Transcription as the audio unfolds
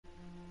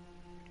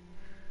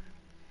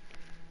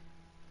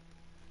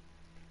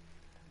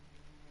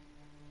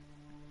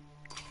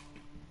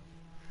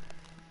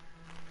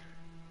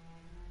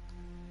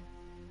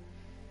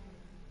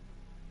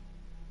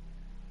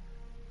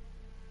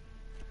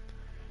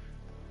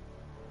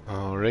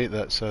Alright,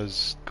 that's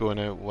us going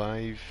out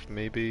live,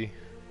 maybe,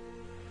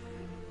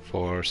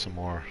 for some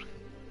more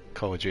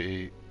Call of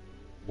Duty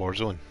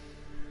Warzone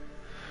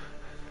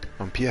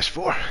on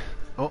PS4.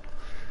 Oh,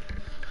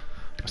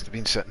 must have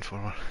been sitting for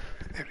her.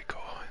 There we go.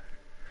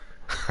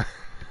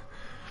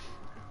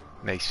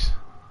 Nice.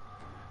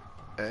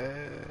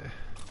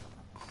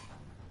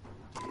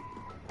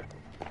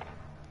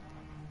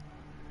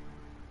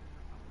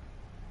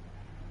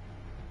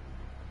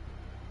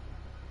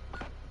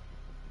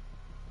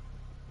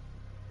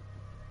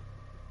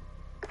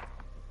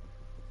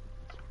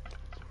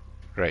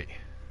 Right,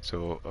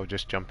 so I'll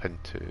just jump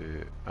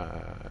into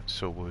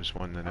solos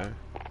one now.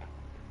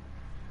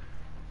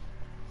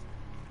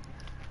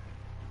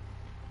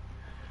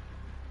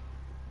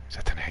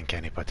 I don't think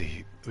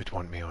anybody would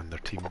want me on their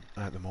team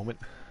at the moment.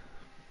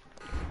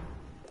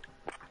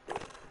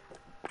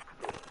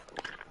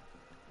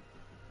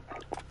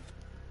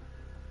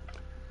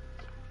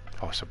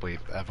 Possibly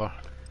ever.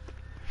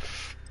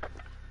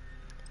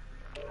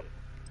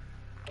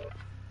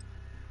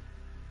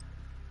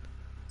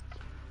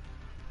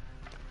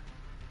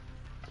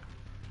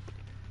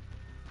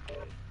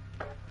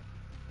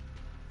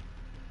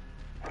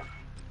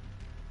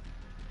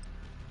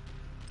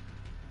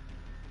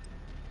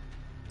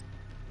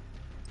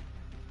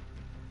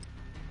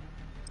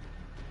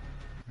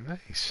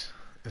 Nice.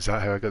 Is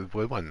that how I got the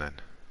blue one then?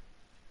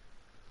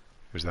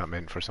 Was that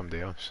meant for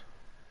somebody else?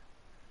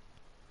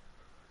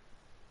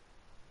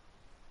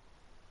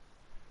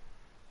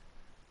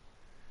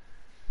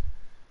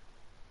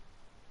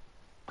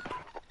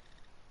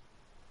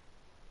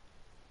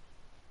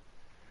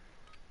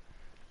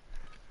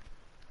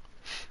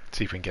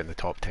 See if we can get in the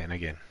top 10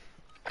 again.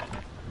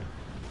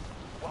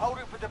 We're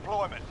holding for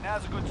deployment.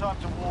 Now's a good time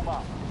to warm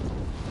up.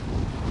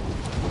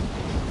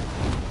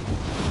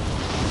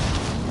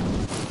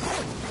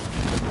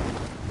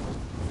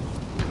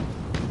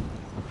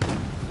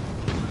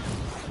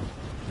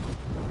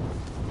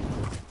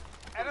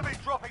 Enemy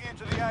dropping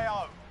into the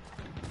AO.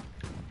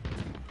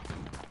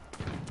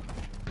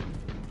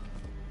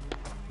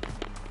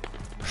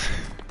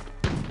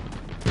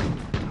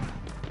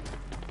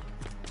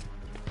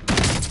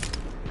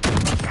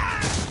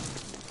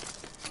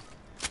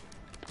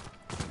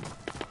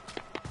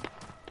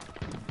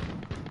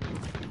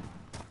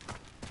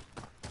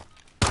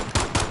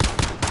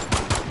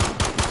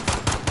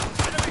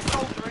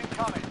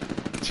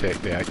 Check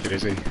the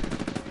accuracy.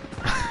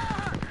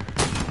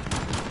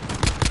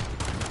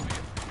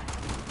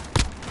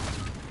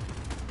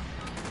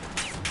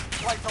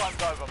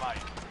 Playtime's over,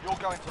 mate. You're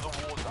going to the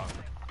war zone.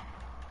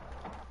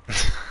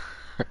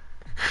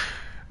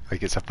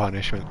 Like it's a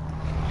punishment.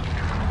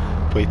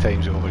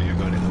 Playtime's over, you're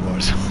going to the war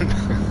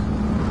zone.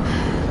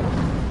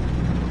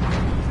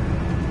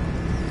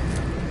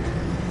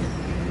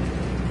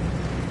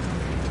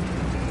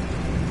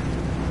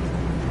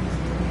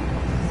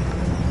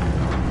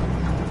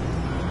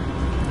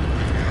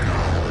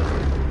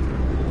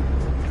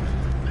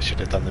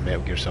 Done the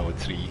Metal Gear Solid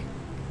 3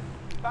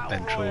 Battle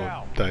intro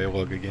Royale.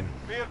 dialogue again.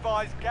 Be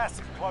advised, gas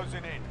is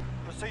closing in.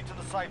 Proceed to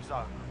the safe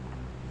zone.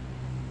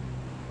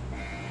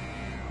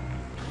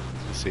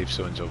 The safe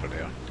zone's over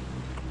there.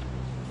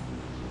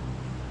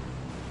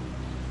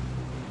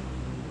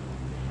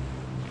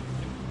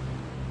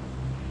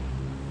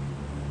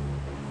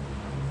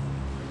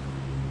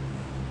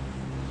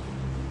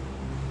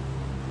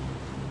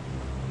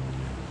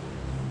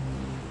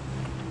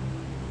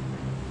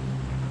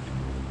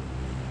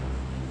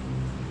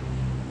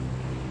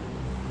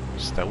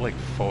 Still like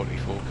 40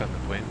 folk on the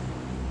plane.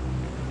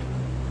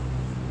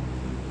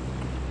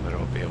 They're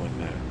all bailing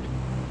now.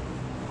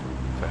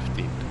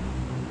 15.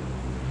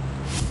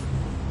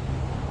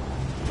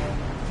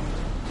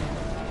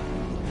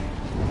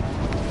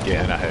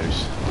 Get in a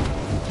house.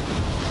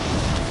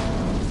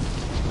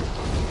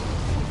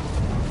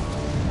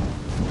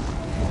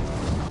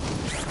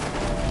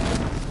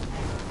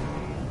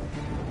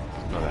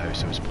 Not the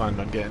house I was planning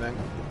on getting in.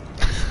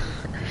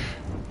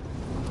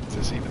 Is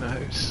this even a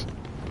house?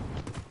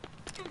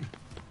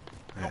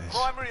 Your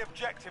primary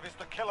objective is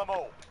to kill them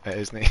all. It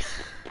isn't it?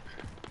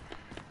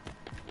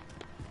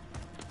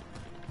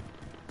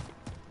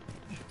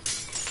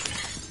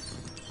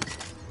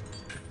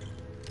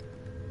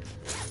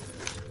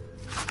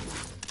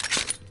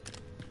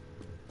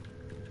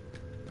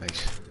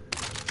 Nice.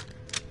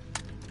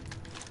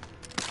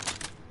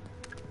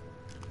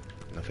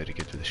 Not very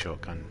good with the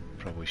shotgun.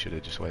 Probably should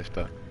have just left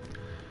that.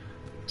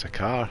 It's a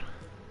car.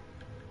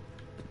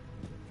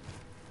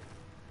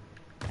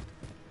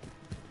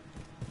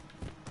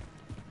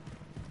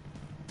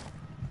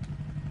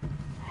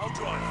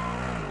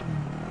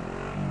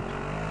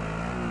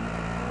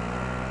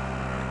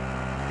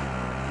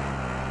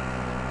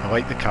 I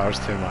like the cars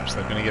too much,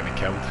 they're going to get me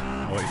killed.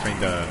 I want to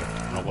find a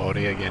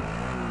lorry again.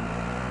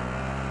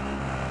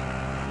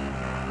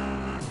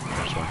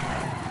 There's one.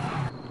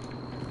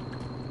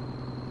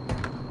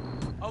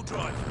 I'll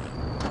drive.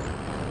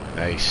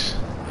 Nice.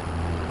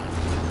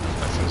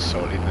 That's a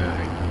solid now, I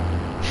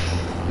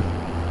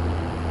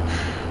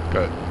think.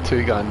 Got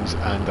 2 guns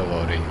and a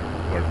lorry.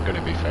 We're going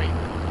to be fine.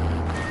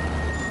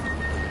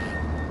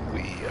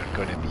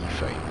 gonna be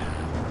fine.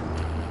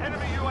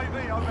 Enemy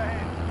UAV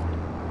overhead.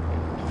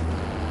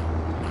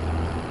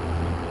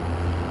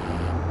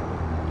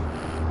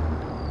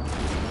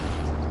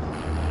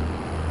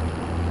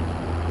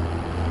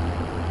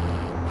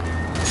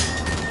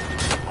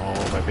 Oh,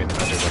 maybe in the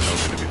middle we're not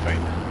gonna be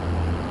fine.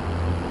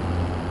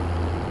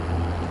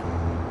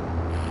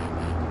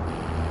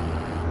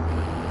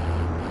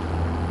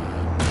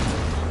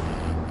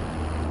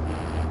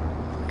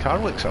 The car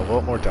looks a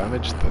lot more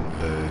damaged than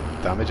the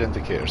damage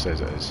indicator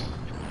says it is.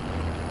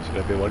 Should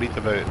I be worried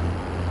about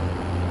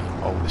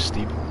all the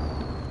steam?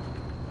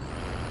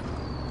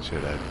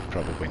 Should I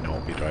probably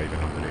not be driving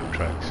on the rail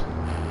tracks?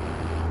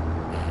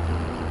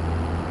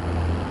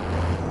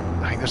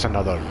 I think there's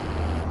another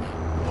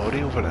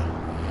lorry over there.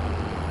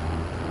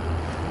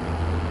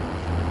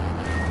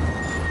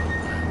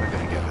 We're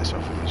going to get this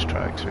off of these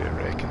tracks, we're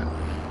wrecking it.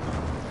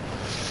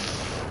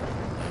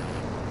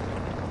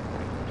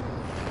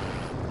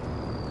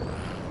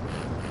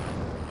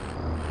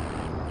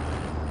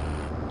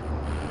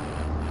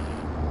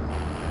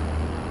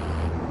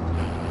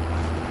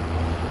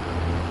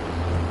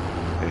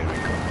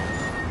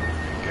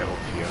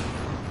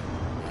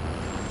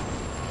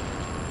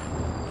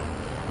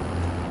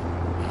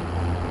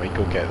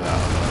 Go get that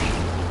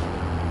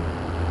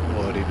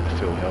other lorry with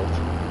full health.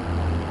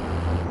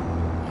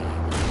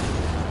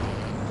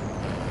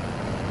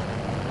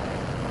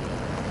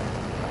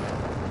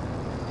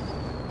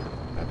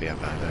 That'd be a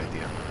bad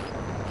idea.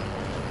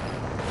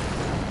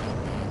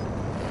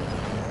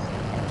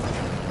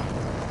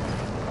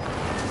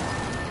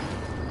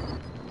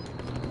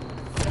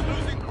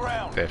 Losing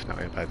ground.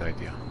 Definitely a bad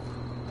idea.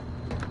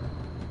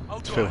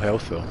 It's full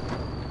health though.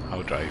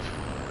 I'll drive.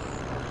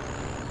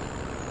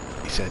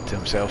 He said to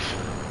himself.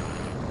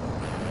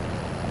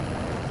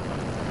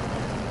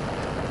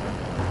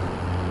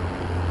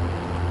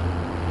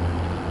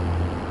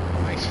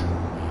 Nice.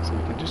 So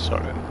we can just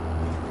sort of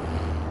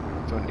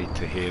don't need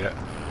to hear it.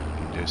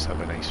 We can just have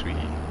a nice wee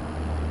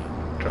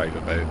drive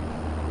about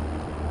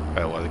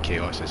while the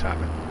chaos is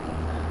happening.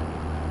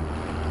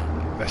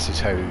 This is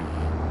how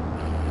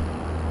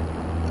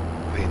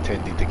they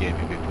intended the game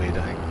to be played,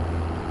 I think.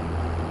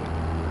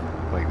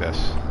 Like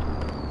this.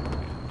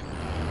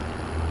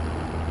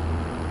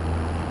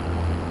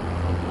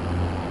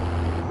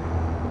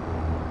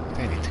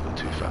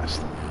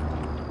 Fast.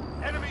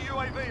 Enemy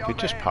UAV Could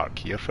just park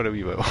here for a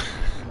wee while.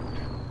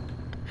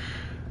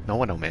 No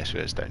one will mess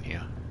with us down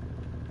here.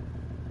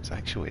 It's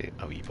actually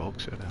a wee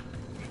box over there.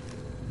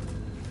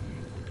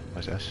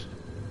 What's this?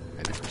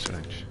 Medical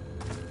syringe.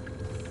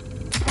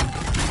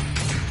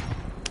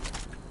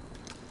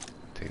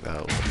 Take that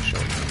over the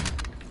shotgun.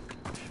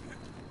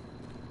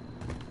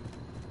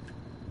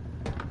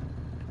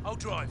 I'll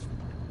drive.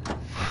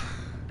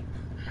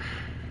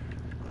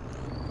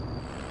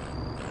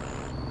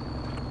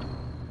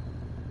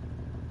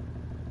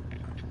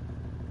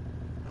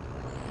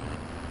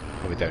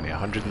 We're down to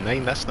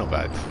 109, that's not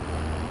bad.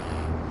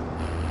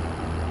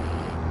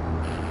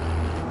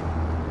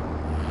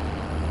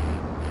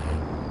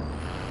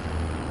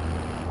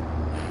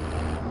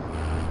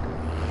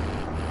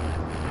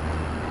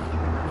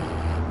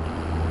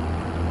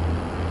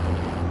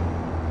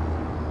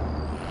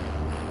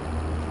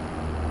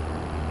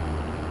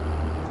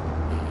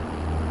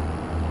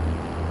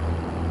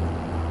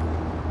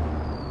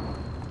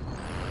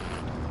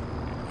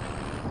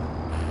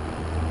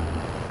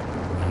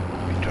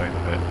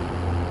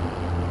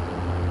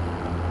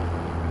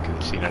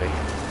 Scenery.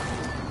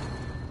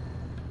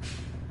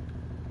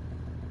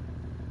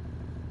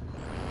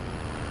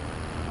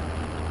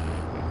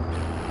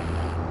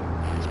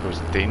 I suppose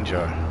the danger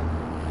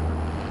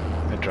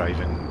of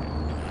driving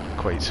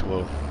quite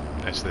slow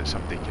is that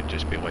somebody could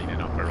just be lining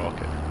up a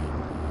rocket.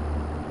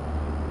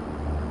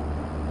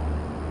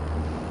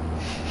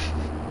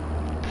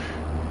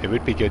 It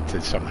would be good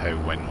to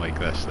somehow win like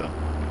this though.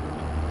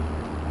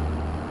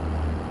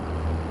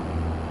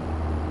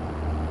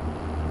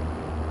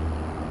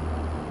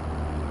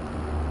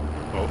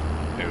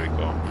 There we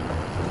go.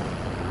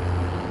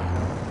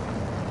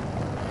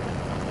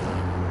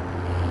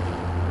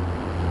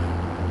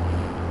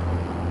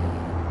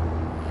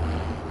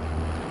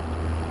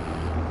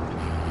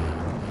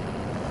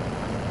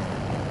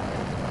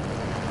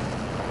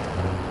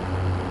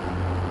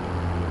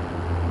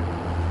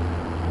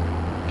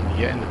 Can you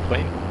get in the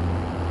plane?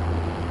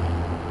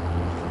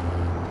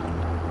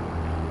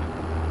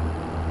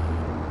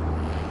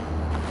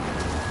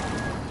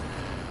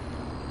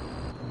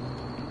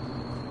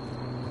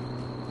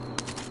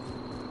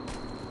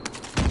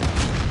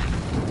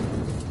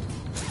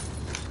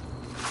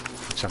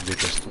 Somebody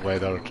just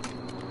weathered.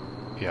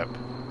 Yep.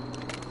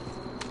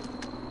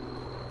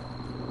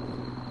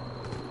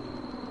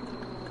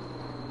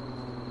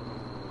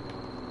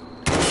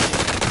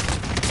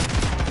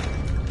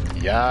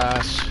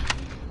 Yes.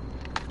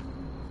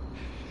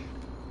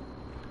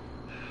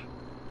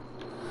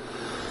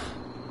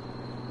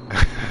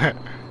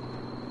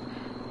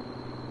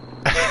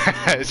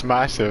 It's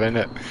massive, isn't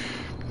it?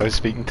 I was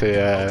speaking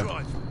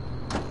to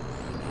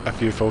a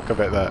few folk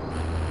about that.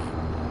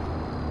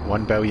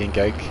 1 billion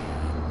gig.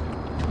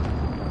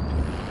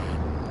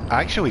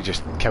 I actually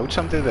just killed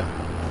somebody there.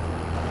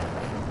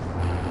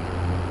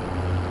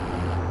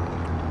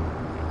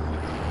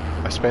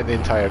 I spent the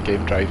entire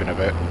game driving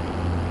about.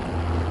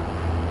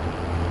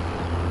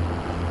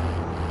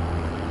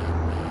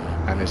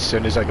 And as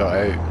soon as I got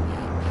out,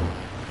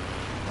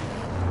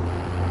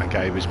 a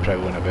guy was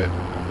prowling about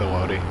the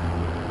lorry.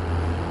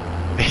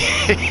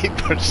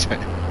 8%.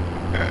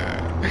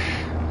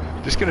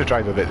 Just gonna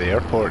drive about the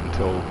airport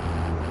until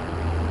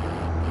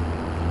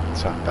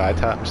something bad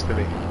happens to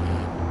me.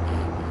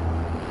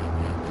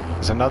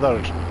 There's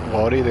another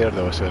lorry there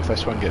though, so if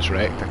this one gets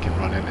wrecked I can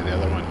run into the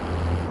other one.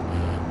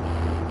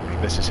 I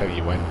think this is how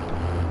you win,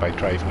 by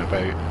driving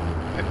about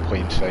in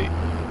plain sight.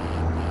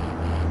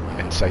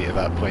 In sight of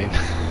that plane.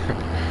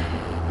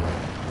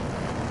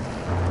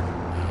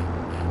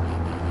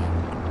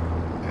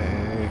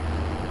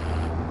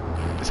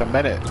 It's a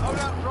minute.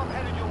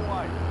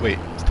 Wait,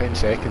 it's 10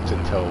 seconds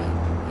until...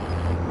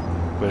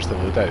 Where's the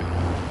loadout?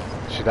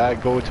 Should I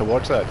go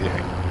towards that, do you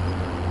think?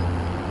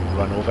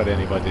 Run over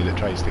anybody that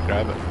tries to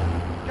grab it?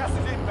 Gas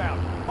is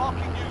inbound.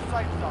 Marking new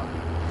safe zone.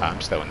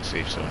 I'm still in the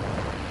safe zone.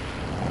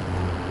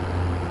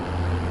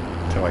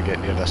 Until I get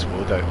near this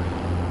loadout.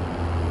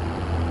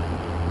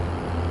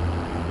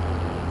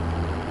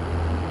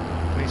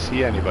 Can I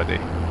see anybody?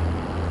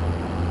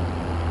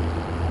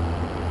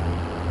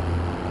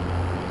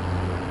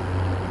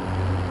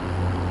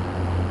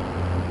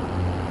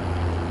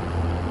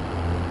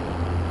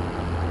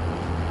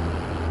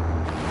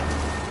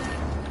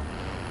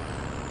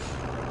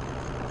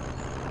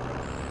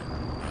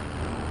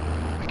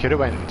 Could have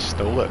went and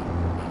stole it.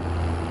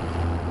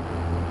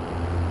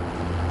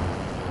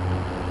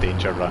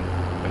 Danger run.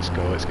 Let's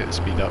go, let's get the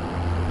speed up.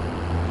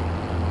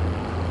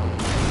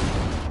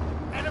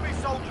 Enemy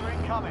soldier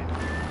incoming.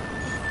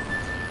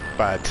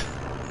 Bad.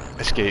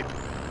 Escape.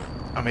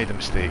 I made a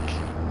mistake.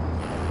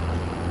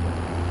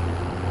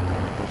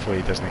 Hopefully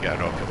he doesn't get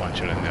a rocket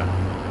launcher in there.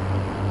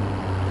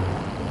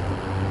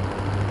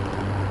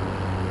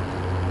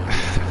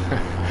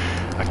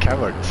 A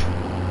coward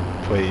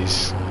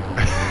plays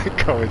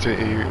Call of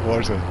Duty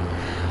Warzone.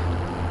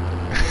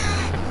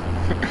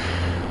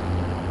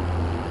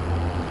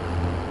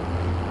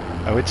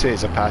 I would say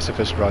it's a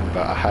pacifist run,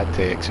 but I had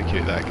to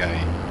execute that guy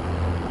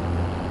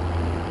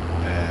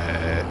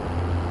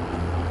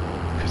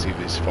because he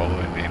was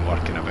following me and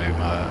working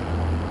about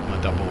my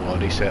double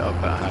lorry setup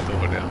that I had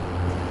over there.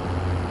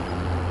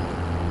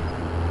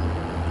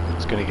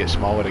 It's going to get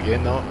smaller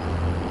again though.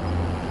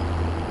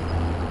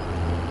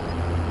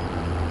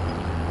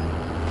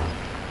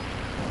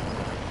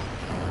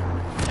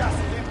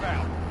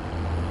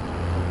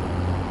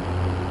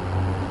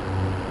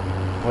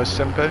 What's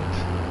inbound?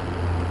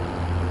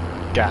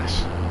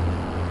 Gas.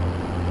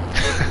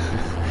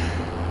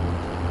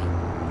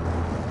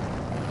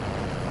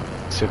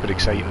 Super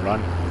exciting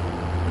run.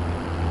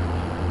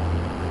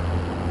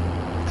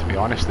 To be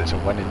honest, it's a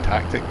winning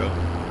tactic though.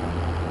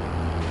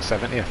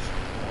 70th.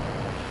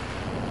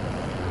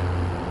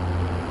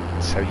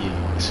 That's how you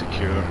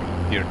secure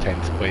your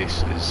 10th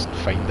place, is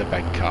find a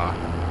big car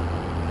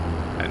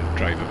and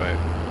drive about.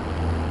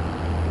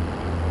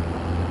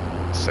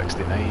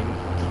 69.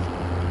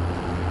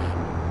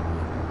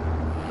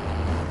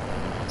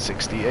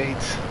 68.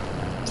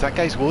 Is that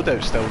guy's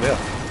loadout still there?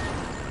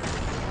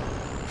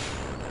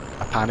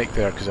 I panicked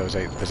there because I was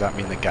like, does that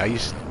mean the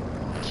guy's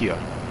here?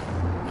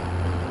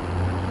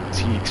 Is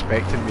he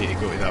expecting me to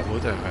go to that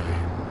loadout maybe?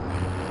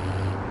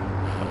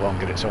 The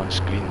longer it's on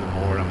screen, the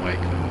more I'm like,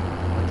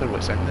 I wonder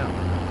what's in there.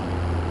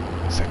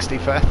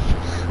 65th?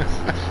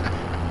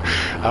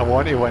 I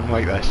want to win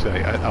like this,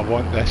 right? I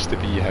want this to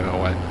be how I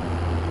win.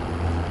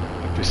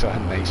 There'd be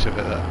something nice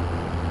about that.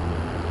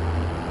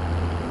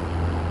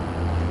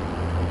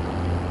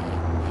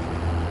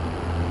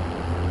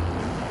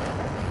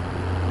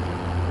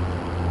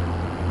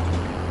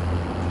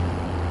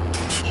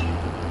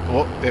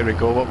 Oh, there we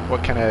go.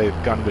 What kind of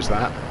gun was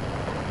that?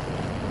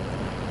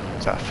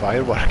 Is that a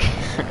firework?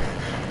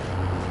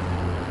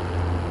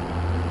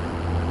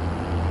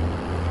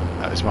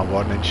 That was my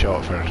warning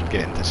shot for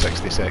getting to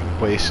 62nd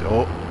place.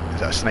 Oh,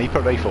 is that a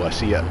sniper rifle? I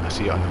see it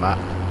on the map.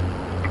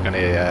 We're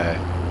gonna,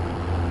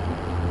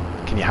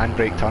 can you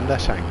handbrake turn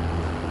this thing?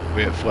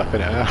 Without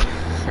flipping it out?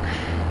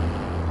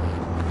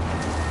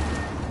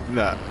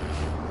 Nah.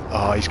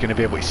 Oh, he's going to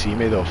be able to see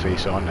me though,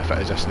 face on. If it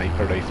is a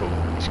sniper rifle,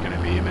 he's going to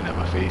be aiming at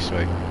my face,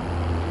 right?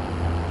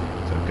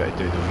 So I've got to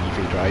do the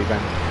weavy drive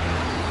in.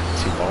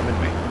 Is he bombing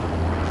me?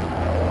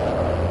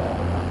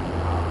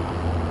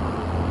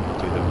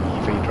 Do the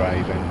weavy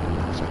drive in,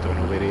 because I don't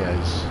know where he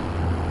is.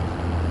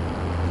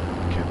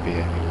 Could be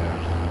anywhere.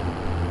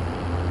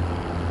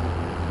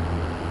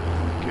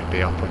 Could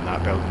be up on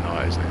that building. No,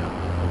 it isn't it?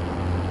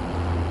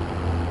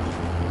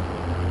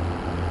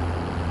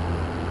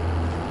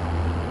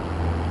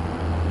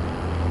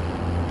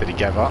 Did he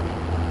give up?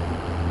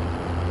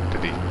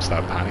 Did he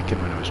start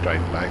panicking when I was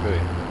driving back there?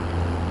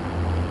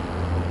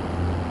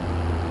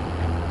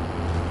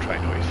 Try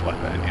not to flip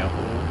it into a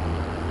hole.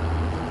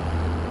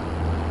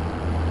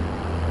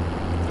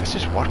 This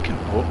this is working.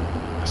 Oh,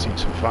 I seen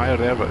some fire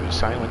there, but it was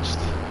silenced.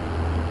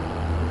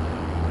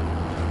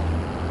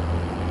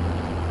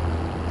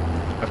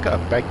 I've got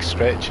a big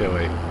stretch of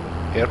like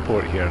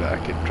airport here that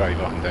I could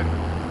drive up and down.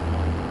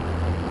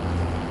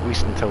 At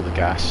least until the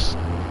gas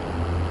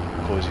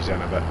closes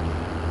in a bit.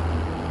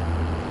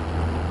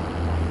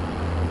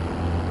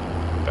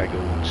 Big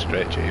old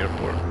stretch of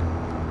airport.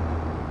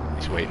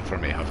 He's waiting for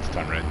me, I have to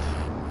turn around.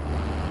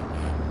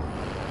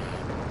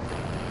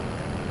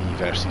 Me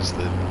versus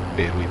the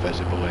barely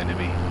visible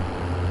enemy.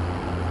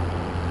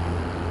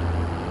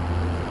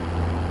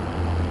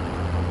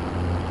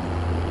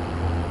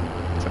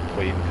 It's a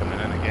plane coming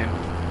in again.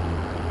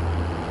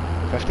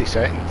 50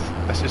 seconds,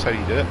 this is how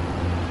you do it.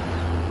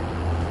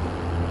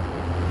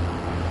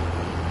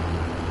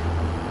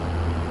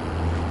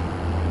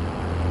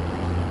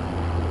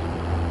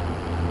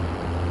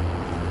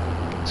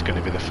 It's going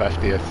to be the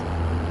 50th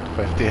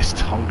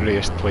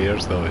hungriest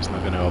players though. It's not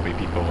going to all be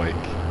people like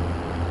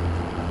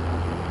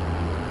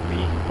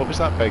me. What was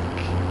that big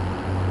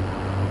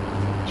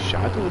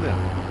shadow there?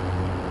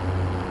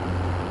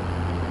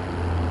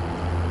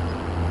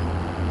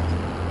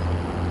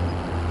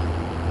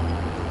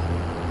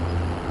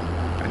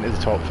 Into the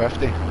top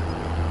 50. You've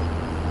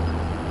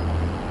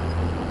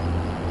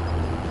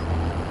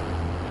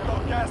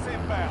got gas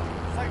inbound.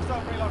 Safe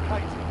zone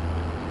relocated.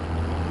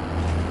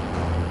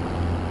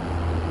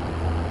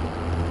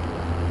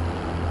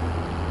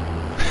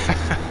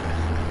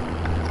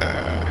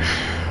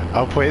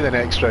 I'll play the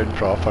next round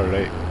proper,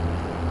 right?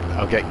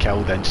 I'll get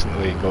killed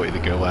instantly and go to the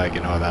gulag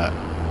and all that.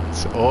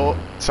 So, oh,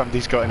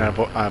 somebody's got in a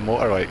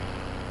motorbike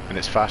and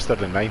it's faster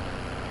than mine.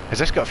 Has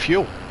this got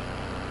fuel?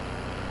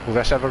 Will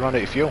this ever run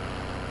out of fuel?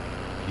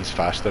 He's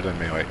faster than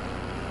me, like.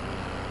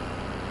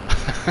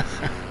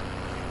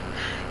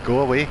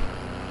 Go away.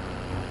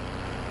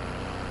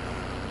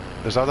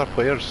 There's other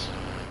players.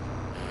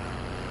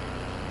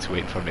 It's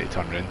waiting for me to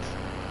turn round.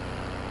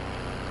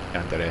 He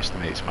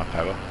underestimates my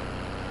power.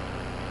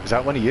 Is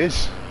that one he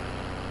is?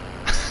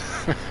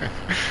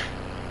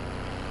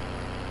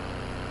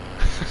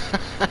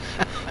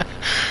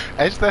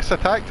 Is this a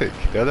tactic?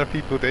 Do other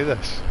people do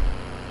this?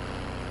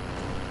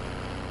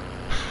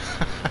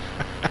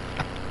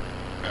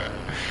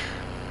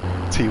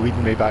 Is he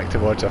leading me back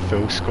towards a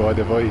full squad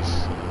of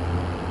boys?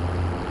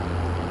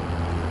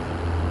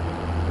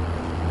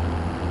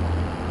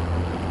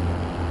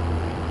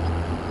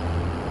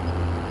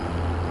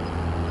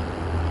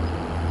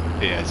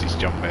 He is, he's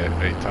jumped out,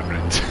 right, turn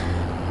round.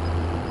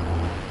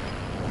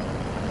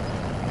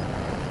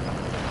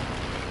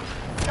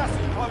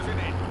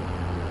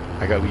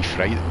 I got a wee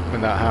fright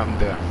when that happened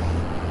there.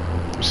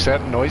 There's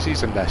certain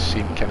noises in this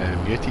seem kind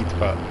of muted,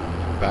 but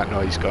that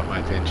noise got my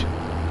attention.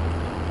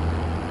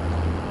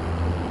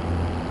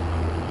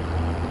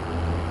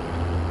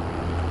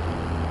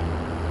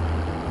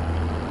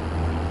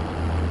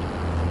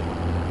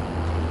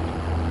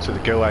 So the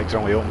gulag's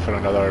only open for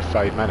another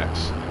 5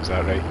 minutes, is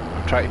that right?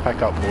 I'm trying to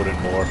pick up more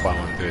and more while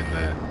I'm doing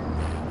the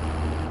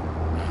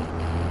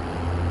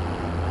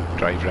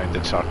drive round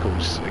in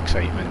circles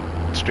excitement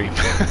stream.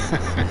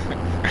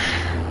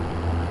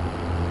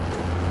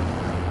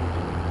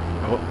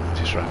 Oh,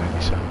 just ran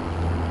into something.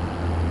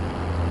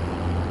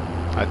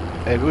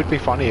 It would be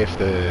funny if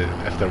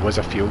there was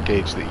a fuel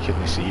gauge that you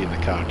couldn't see and the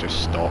car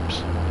just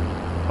stops.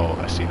 Oh,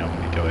 I seen him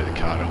when he got out of the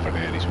car over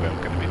there. He's well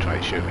going to be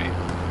trying to shoot me.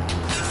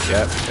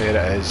 Yep, there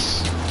it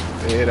is.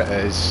 There it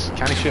is.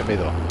 Can he shoot me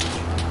though?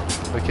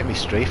 Look at me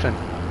strafing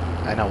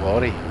in a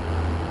lorry.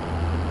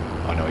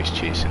 Oh no, he's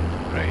chasing.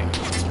 Right,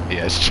 he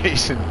is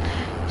chasing.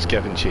 He's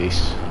giving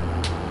chase.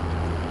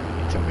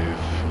 Need to move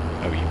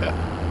a wee bit.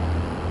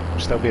 I'll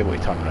still be able to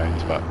turn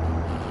around, but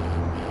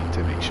need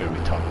to make sure we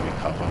turn with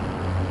cover.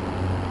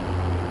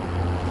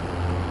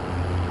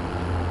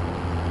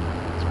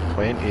 There's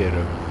plenty of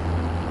room.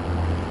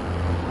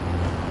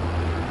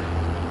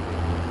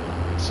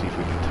 Let's see if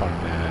we can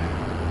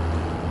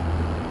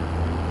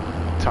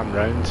turn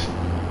round.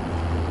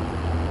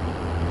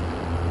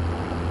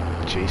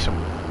 Chase him.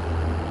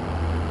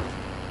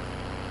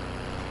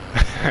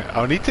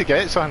 I'll need to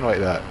get something like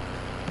that.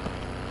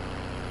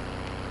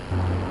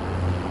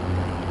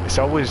 It's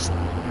always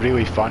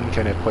really fun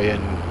kind of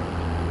playing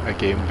a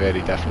game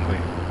very differently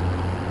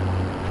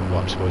from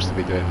what I'm supposed to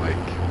be doing, like,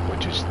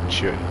 which is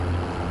shooting.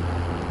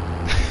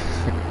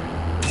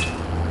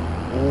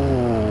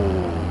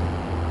 Oh,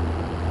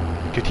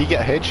 could he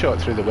get a headshot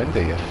through the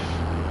window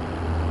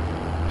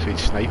if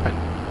he's sniping?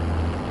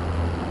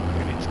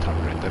 We need to turn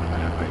around in a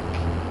minute, like.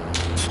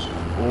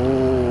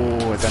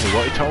 Oh, I didn't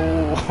want to.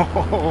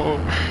 Oh,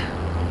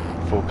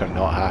 folk are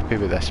not happy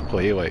with this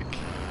play. Like,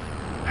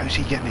 how's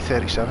he getting the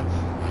 37th?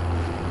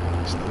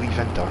 It's not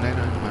even done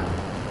anything, man.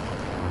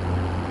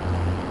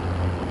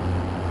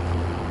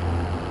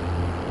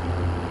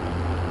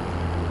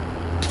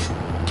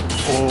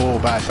 Oh,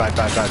 bad.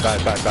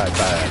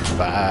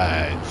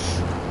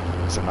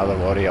 There's another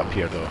lorry up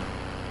here, though.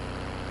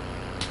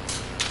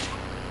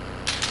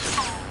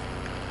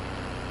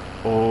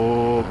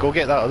 Oh, go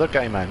get that other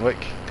guy, man, look,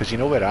 because you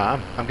know where I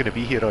am. I'm going to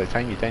be here all the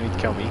time, you don't need to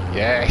kill me.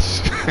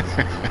 Yes!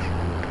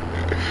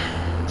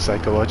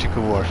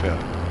 Psychological warfare.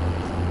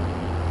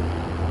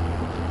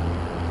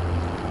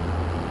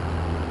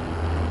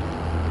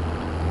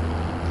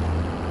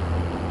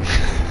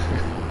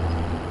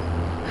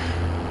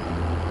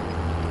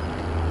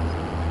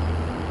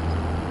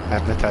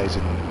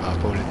 Hypnotising my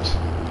opponents.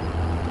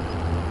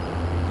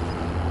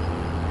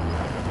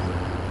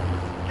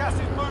 Gas is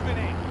moving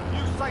in.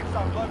 New safe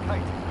zone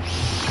located.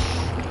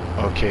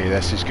 Okay,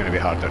 this is going to be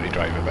harder to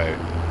drive about.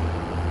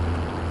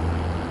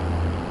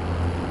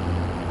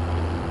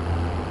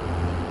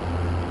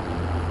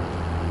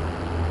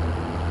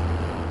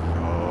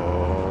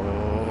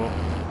 Oh.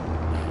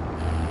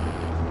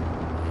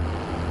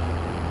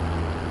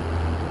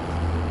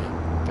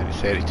 Down to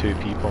 32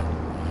 people.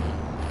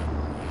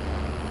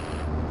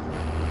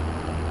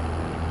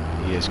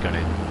 He is going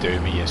to do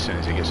me as soon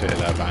as he gets out of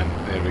that van.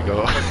 There we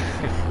go.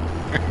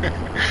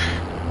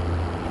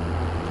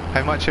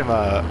 How much am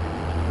I...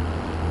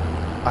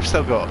 I've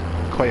still got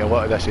quite a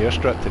lot of this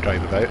airstrip to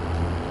drive about.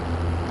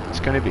 It's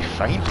going to be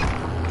fine.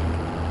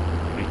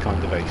 Recon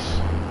device.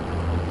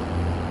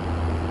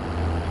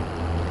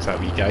 Is that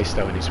wee guy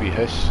still in his wee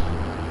house?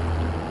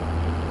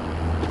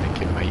 I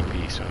think it might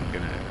be, so I'm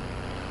going to...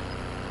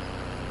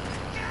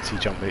 See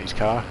jump out his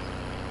car.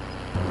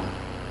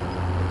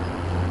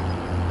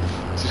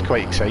 This is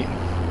quite exciting.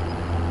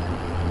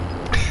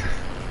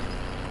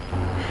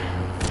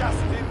 Gas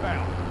is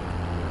inbound.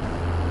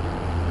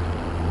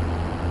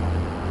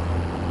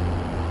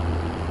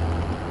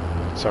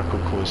 Circle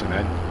closing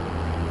in.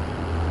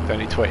 Down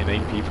to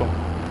 29 people.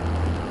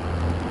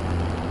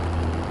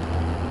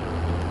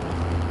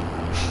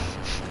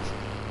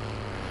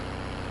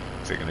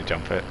 Is it going to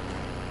jump it?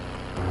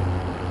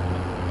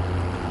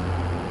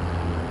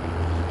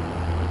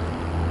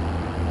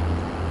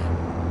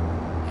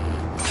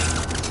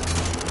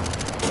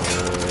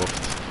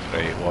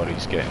 Right,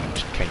 Laurie's getting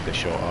kind of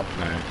shot up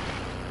now.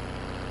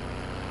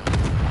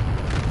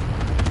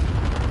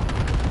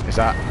 Is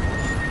that...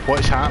 what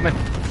is happening?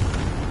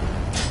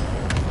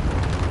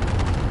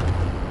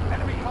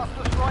 Enemy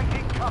cluster strike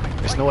incoming.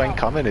 It's no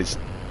incoming, it's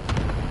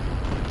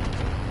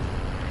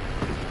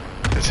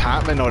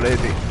happening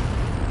already.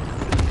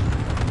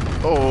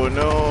 Oh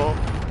no!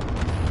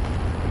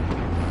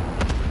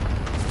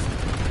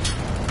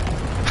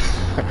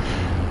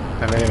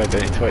 How many am I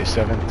doing?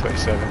 27,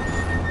 27.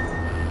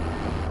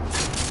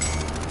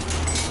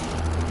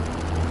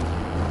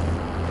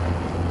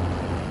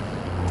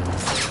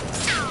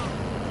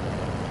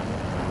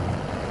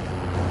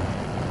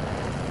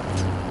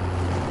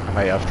 I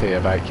might have to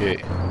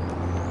evacuate.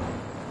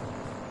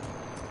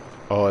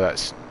 Oh,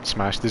 that's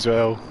smashed as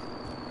well.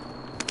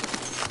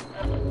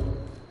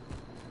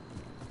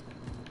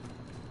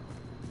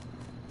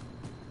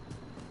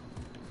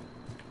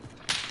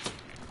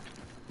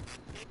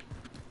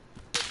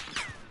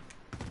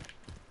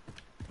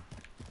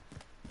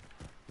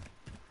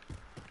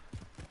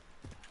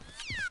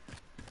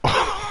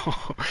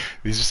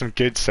 These are some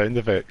good sound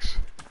effects.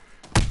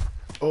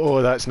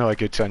 Oh, that's not a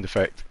good sound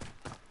effect.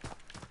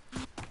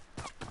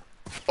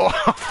 Oh.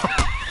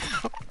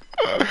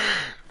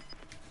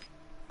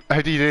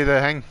 How do you do the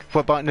thing?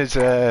 What button is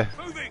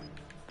Moving.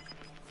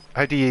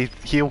 how do you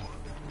heal?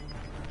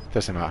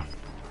 Doesn't matter.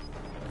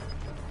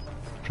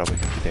 Probably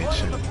gonna be dead Fire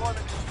soon.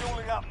 deployment is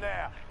fueling up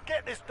now.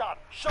 Get this done.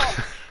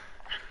 Sharp.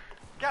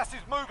 Gas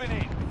is moving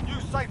in. New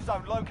safe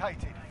zone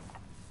located.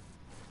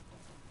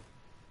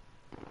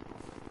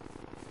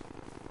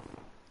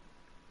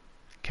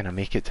 Can I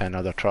make it to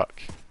another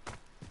truck?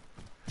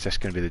 Is this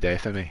gonna be the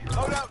death of me?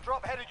 Loadout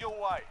drop headed your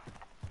way.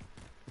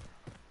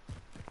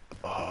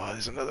 Oh,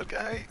 there's another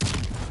guy.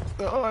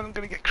 Oh, I'm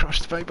gonna get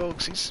crushed by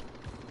boxes.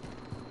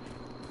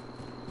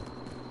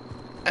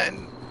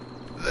 And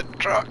the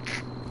truck.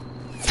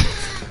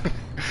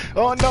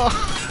 Oh no!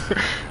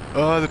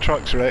 Oh, the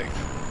truck's wrecked.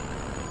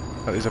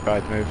 That was a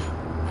bad move.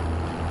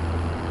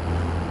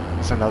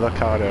 There's another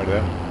car over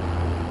there.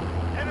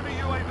 Enemy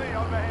UAV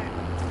overhead.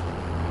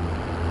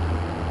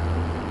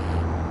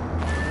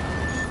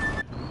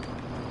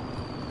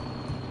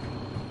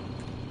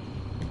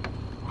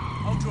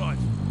 I'll drive.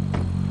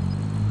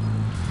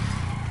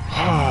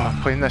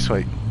 I'm playing this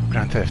like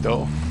Grand Theft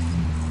Auto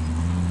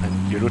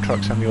and Euro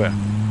Truck Simulator.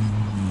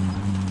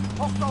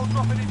 Hostile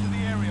dropping into the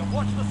area.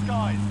 Watch the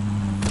skies.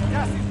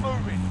 Gas is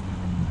moving.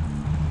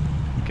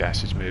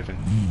 Gas is moving.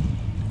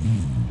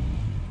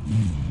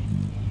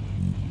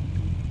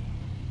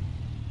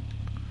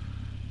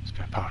 Just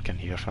gonna park in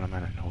here for a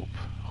minute and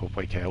hope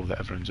like hell that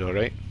everyone's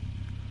alright.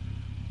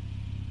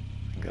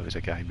 I think there was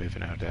a guy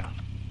moving out there.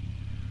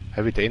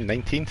 How we doing?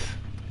 19th?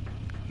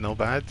 No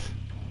bad.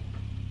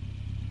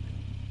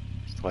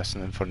 Just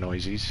listening for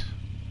noises.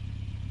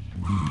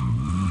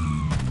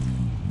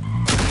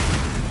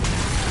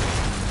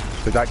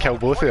 Did that kill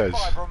both of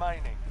us? 25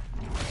 remaining.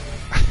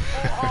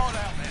 Fought hard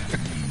out there.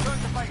 Turn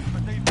to base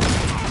for deep.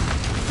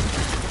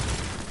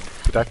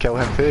 Did I kill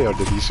him too, or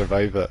did he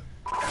survive it?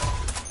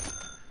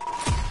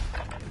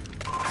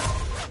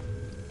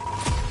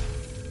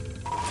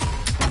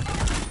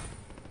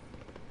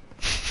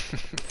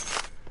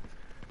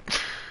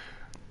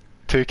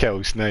 Two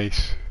kills,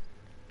 nice.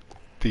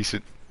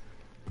 Decent.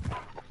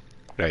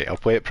 Right, I'll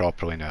play it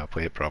properly now, I'll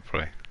play it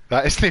properly.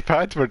 That isn't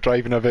bad, we're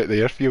driving about the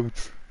airfield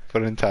for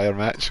an entire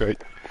match, right?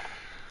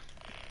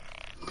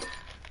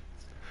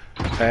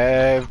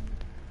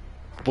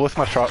 Both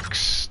my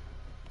trucks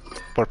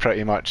were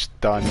pretty much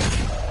done.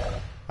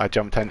 I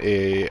jumped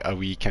into a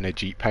wee kind of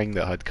Jeep thing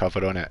that had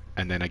cover on it,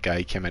 and then a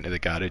guy came into the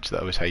garage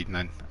that I was hiding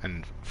in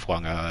and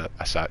flung a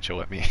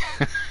satchel at me.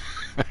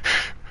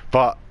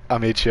 But I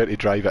made sure to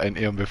drive it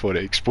into him before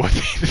it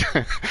exploded.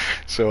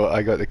 So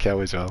I got the kill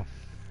as well.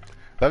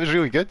 That was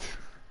really good.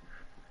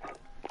 I'm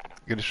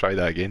gonna try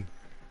that again.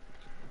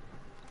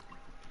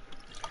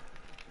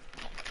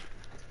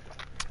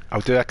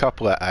 I'll do a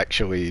couple of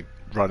actually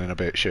running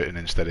about shooting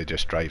instead of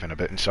just driving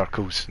about in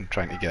circles and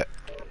trying to get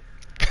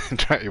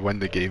trying to win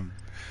the game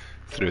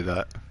through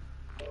that.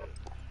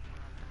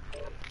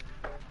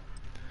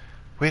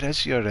 Where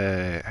is your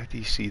how do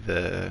you see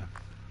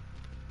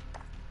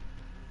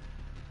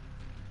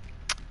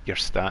your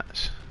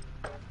stats?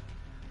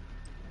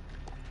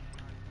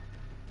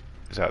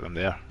 Is that them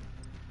there?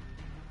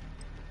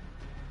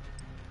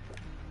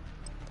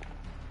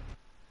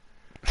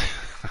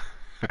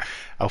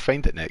 I'll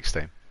find it next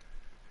time.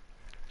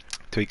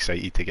 Too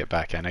excited to get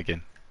back in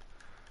again.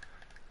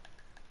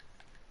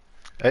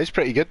 It is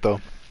pretty good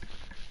though.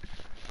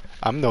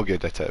 I'm not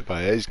good at it,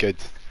 but it is good.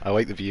 I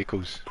like the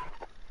vehicles.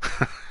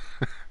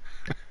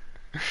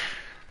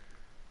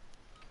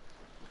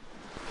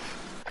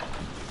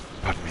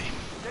 Pardon me.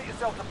 Get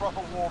yourself a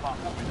proper warm-up.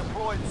 We'll be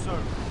deployed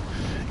soon.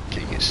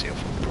 Get yourself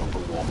a proper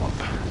warm-up.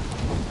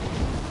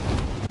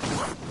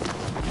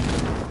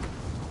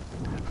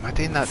 Am I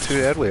doing that too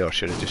early, or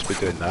should I just be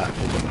doing that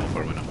over and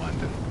over when I'm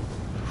landing?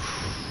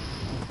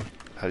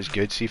 That was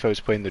good. See, if I was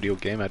playing the real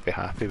game, I'd be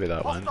happy with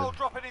that landing. Hostile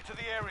dropping into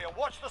the area.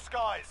 Watch the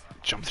skies.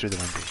 Jump through the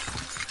window.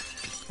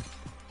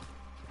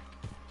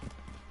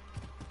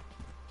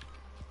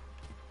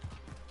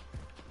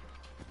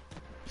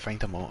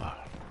 Find a motor.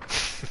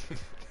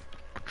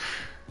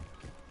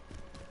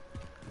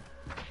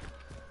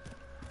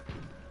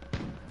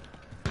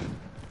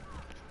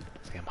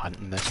 See, I'm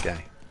hunting this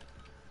guy.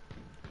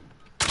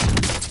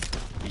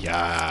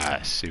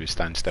 Yes, he was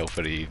standing still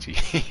for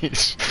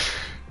ages.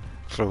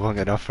 For long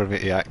enough for me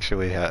to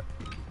actually hit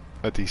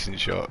a decent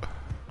shot.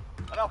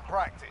 Enough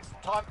practice.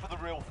 Time for the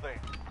real thing.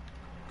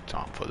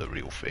 Time for the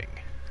real thing.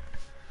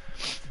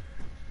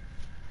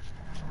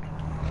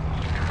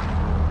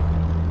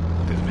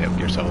 Did Metal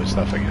Gear Solid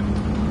stuff again.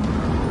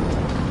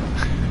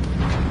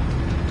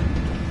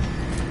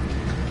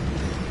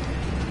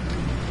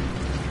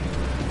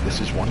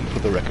 This is one for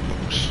the record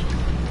books.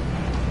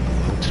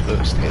 World's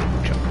first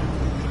head jump.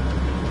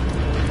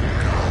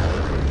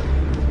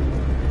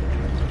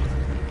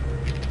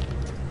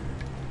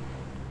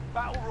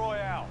 Battle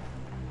Royale.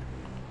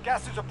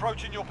 Gas is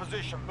approaching your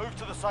position. Move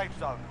to the safe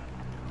zone.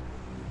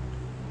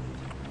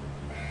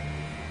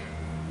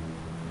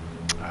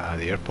 Ah,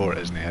 the airport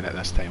isn't in it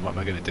this time. What am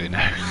I going to do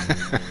now?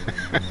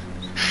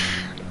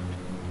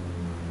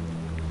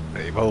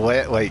 Right, well,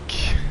 let like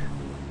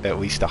at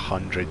least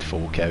 100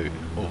 folk out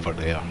over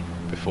there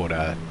before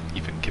I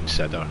even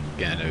consider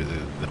getting out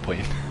of the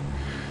plane.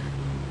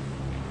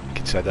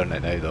 Considering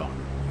it now though.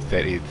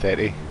 30,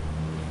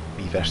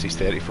 me versus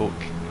 30 folk.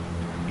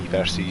 Me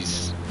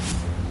versus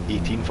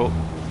 18 folk.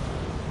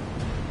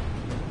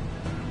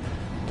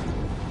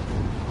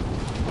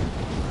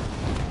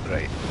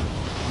 Right.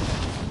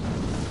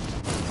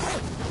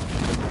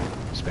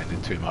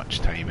 Spending too much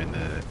time in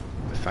the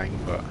thing,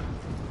 but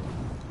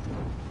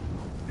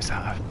is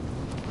that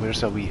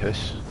where's a wee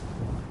house?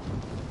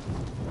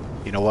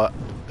 You know what?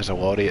 There's a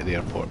lorry at the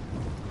airport.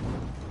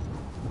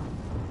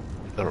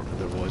 There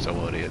was a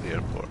lorry at the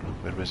airport.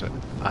 Where was it?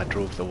 I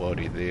drove the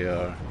lorry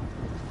there.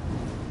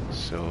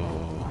 So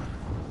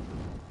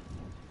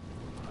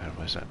where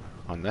was it?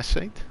 On this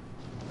side?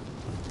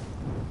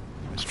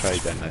 Let's try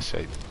down this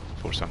side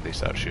before somebody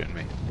starts shooting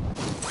me.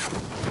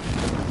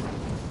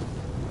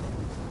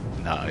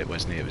 Nah, it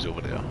wasn't. It was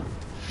over there.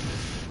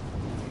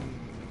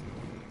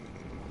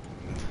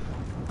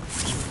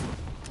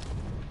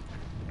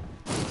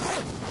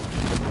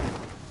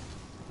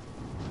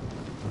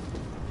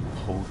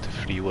 Hold to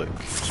free look.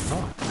 It's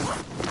not.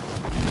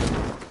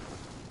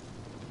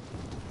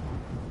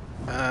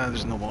 Ah,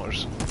 there's no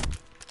motors.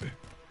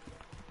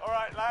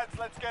 Alright lads,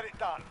 let's get it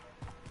done.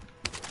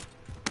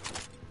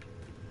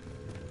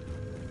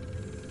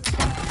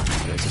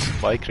 There's a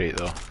supply crate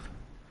though.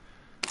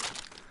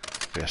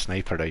 With a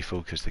sniper rifle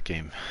because the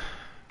game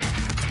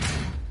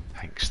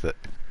thinks that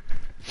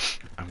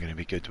I'm going to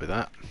be good with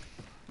that.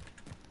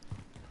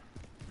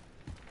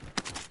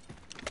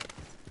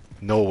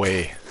 No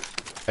way.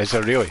 Is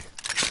there really?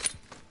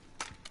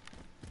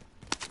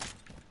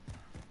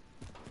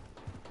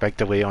 Big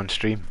delay on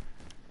stream.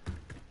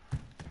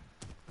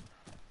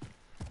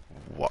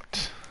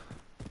 What?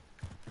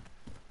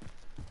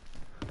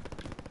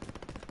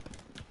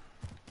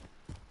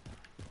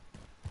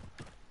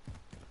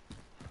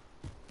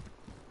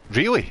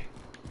 Really?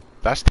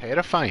 That's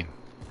terrifying.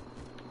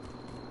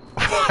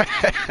 Are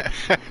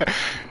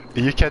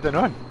you kidding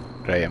on?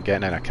 Right, I'm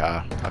getting in a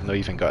car. I've not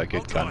even got a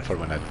good gun for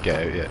when I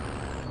get out yet.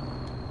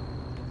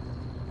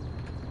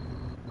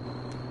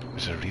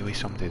 Was there really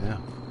somebody there?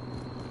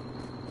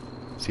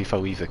 See if I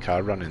leave the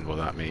car running, will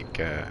that make...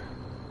 Oh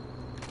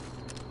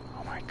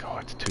my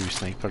god, 2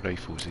 sniper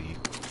rifles.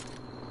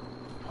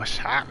 What's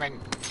happening?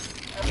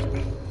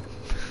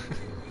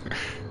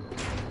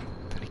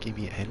 Did he give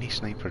me any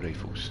sniper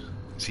rifles?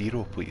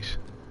 0, please.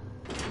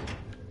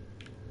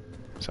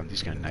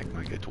 Somebody's gonna nick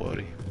my good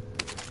lorry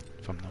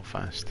if I'm not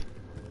fast.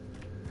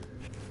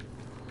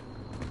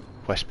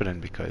 Whispering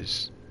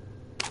because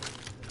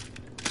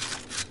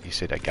he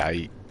said a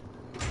guy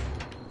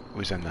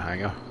was in the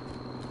hangar.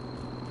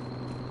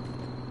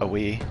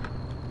 Away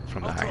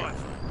from the hangar.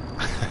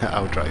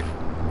 I'll drive.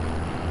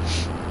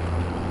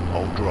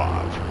 I'll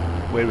drive.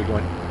 Where are we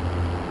going?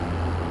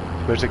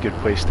 Where's a good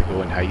place to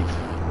go and hide?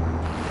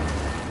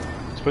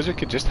 I suppose we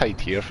could just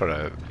hide here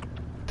for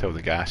till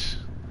the gas.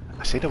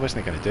 I said I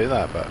wasn't going to do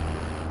that, but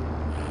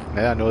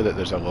now I know that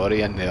there's a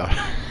lorry in there.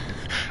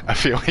 I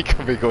feel like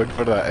I'll be going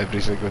for that every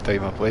single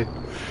time I play.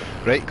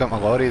 Right, got my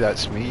lorry,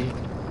 that's me.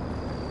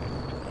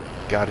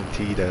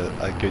 Guaranteed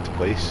a good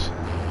place.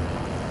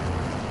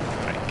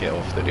 Right, get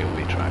off the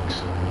railway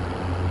tracks.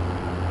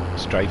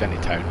 Let's drive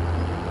into town.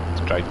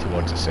 Let's drive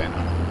towards the centre.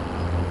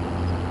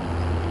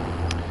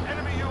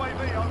 Enemy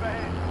UAV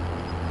overhead.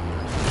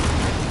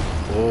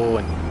 Oh,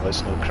 and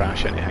let's not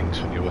crash into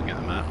things when you're looking at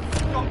the map.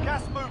 Got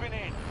gas moving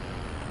in.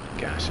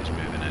 Gas is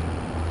moving in.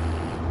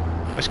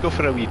 Let's go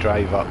for a wee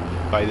drive up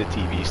by the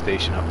TV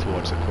station up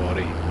towards the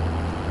quarry.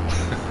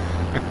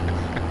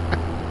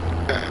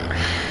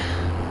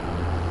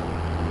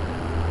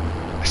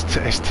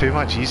 It's too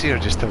much easier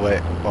just to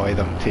let all of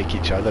them take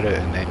each other out,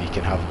 and then you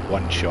can have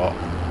one shot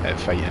at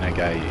fighting a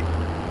guy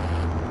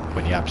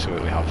when you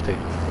absolutely have to.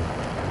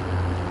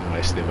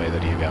 Unless they weather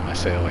you with a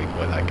missile like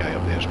what that guy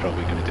up there is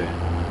probably going to do.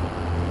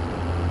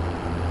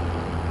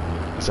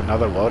 There's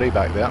another lorry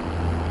back there.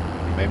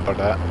 Remember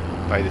that?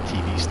 By the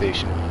TV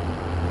station.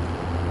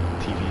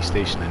 TV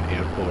station and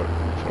airport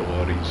for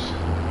lorries.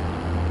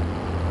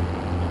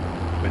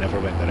 We never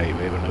went the right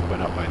way, we're not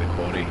going up by the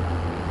quarry.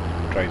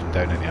 Driving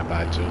down into a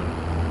bad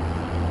zone.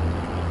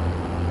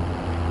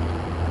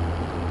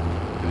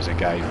 There's a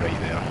guy right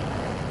there.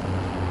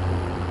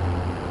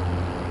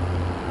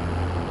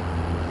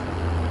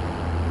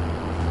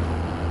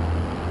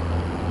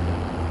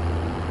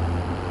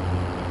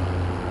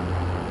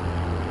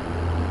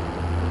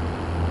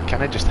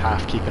 Kind of just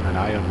half keeping an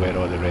eye on where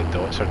all the red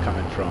dots are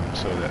coming from,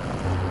 so that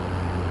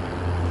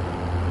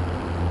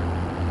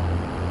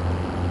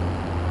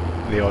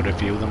they all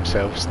reveal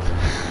themselves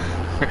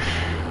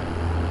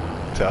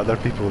to other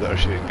people that are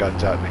shooting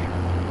guns at me,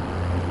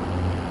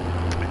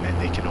 and then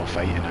they can all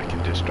fight and I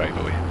can just drive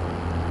away.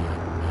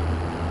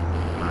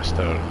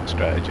 Master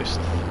strategist.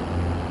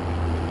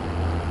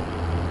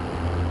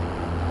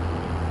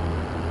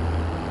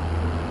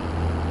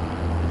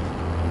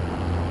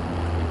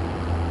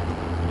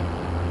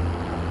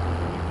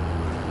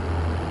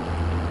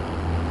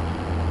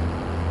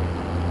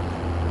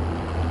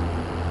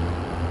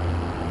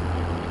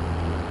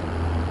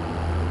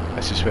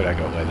 This is where I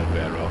got weathered by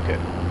a rocket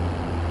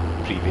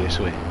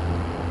previously.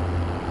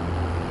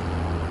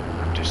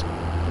 I'm just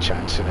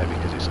chancing it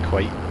because it's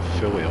quite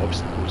full of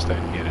obstacles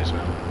down here as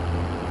well.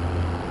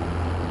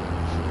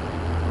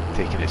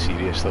 Taking it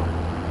serious though.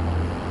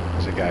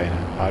 There's a guy in a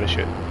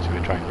parachute, so we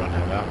try and run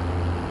him out.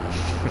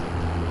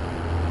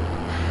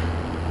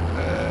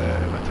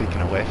 Am I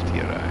taking a left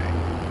here?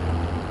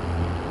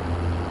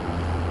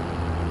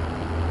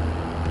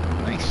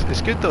 Nice.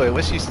 It's good though, it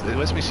lets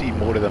me see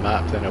more of the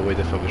map than I would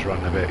if I was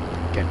running a bit,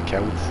 getting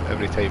killed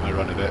every time I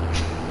run a bit.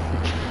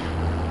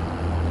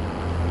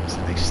 It's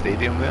a nice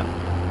stadium there.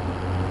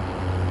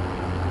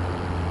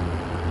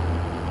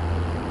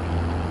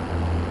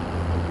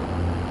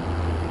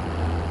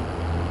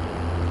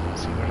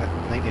 See, we're at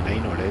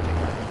 99 already.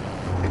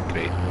 Did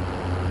great.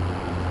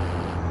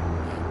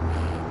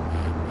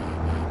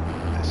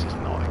 This is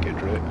not a good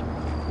route.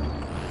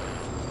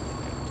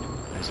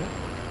 Is it?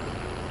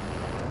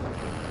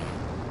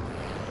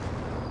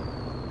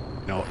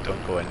 No,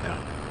 don't go in there.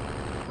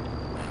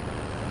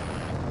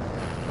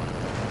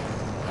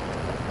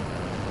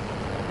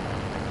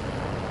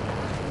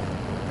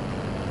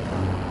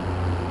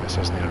 This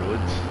isn't a road.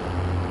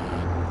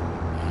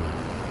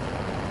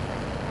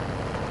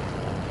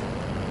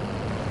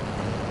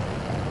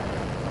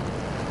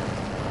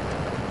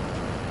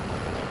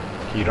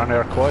 Can you run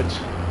our quads?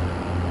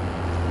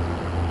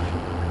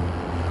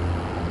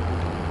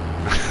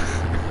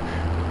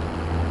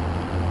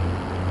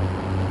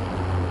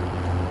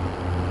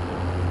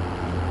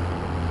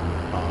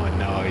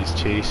 He's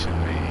chasing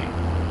me.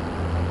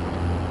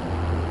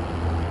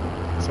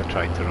 So I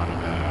tried to run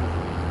him out.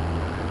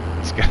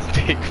 He's gonna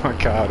take my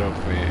car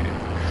off me.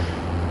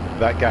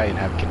 That guy and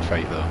him can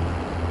fight though.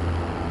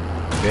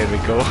 There we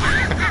go.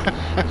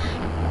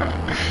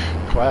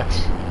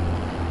 Class.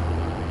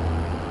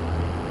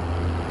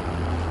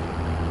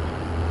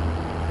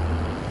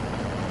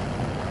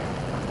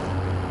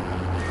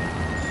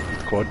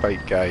 Did quad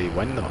bike guy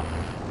win though?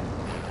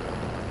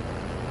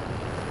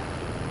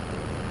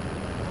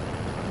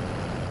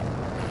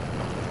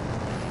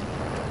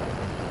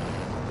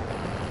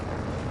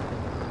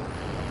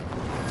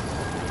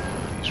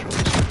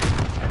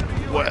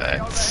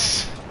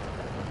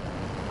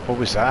 What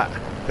was that?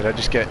 Did I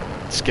just get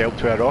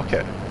scalped with a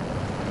rocket?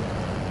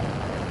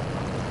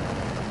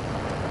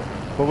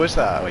 What was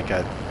that? Like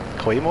a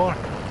claymore?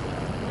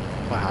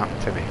 What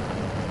happened to me?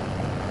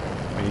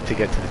 I need to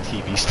get to the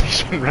TV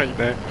station right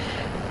now.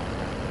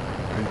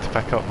 I need to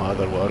pick up my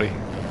other lorry.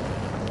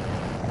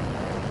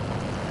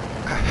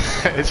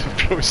 It's a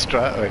pro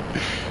strat, like.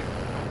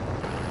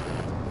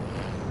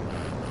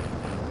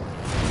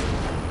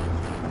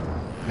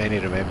 Many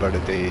remember the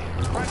day.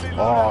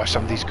 Oh,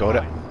 somebody's got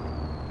it.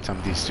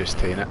 Somebody's just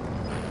taken it.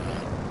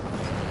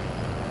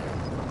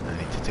 I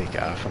need to take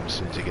it off him as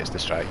soon as he gets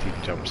distracted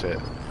and jumps it.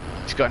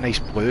 He's got a nice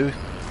blue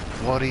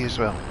lorry as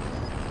well.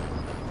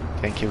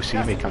 Think he'll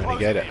see me coming to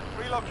get it.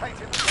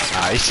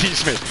 Ah, he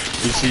sees me.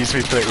 He sees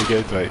me pretty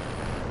good, right?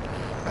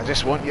 I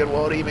just want your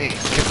lorry, mate.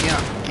 Give me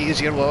up. Here's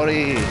your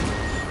lorry.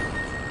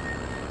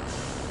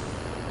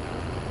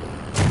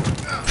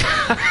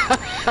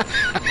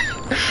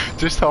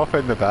 Just hop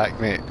in the back,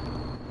 mate.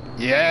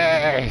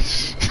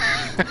 Yes!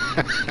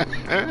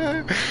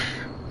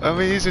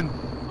 Amazing.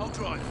 I'll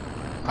drive.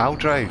 I'll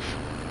drive.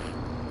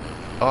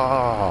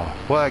 Oh,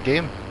 what a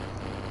game.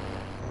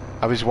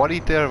 I was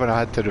worried there when I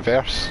had to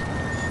reverse.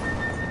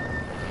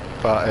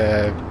 But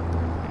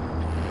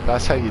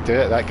that's how you do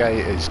it. That guy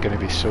is going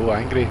to be so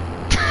angry.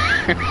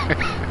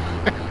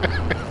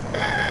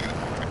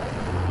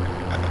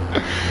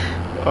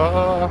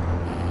 Oh,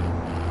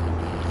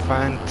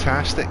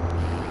 fantastic.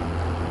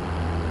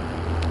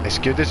 It's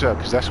good as well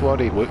because this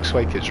lorry looks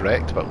like it's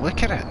wrecked, but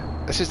look at it.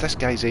 This is this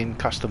guy's own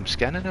custom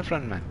skin and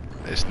everything, man.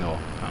 It's not.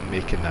 I'm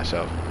making this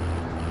up.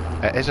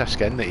 It is a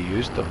skin that he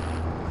used though.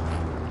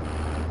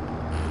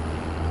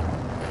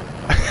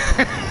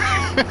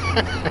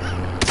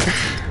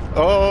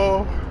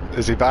 Oh,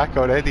 is he back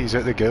already? He's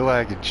at the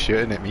gulag and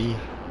shooting at me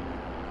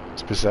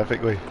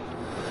specifically.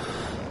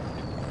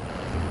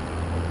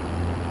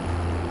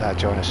 That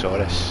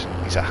Johnosaurus,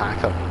 he's a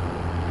hacker.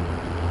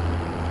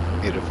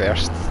 He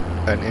reversed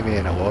into me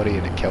in a lorry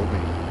and it killed me.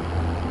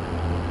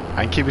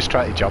 I think he was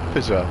trying to jump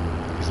as well,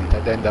 because he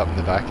did end up in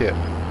the back of it.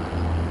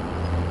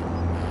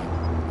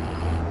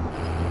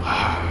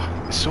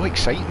 It's so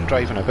exciting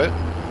driving about.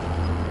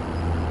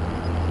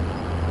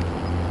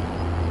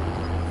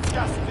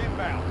 Gas is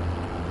inbound.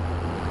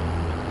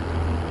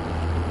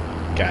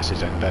 Gas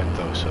is inbound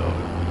though, so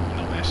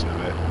not messing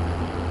about.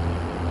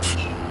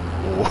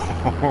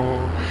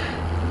 Oh.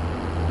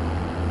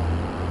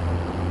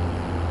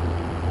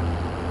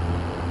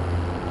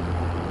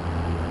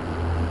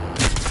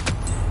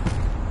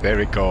 There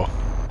we go.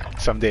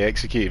 Somebody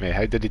executed me.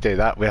 How did he do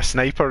that? With a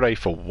sniper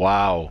rifle.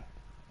 Wow.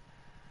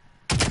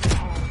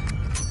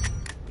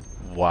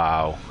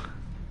 Wow.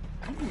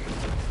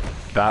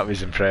 That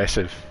was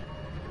impressive.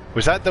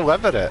 Was that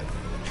deliberate?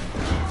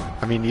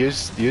 I mean, you've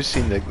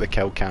seen the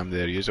kill cam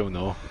there, yous all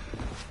know.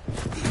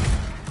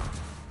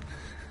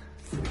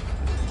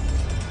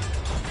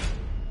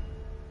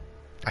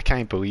 I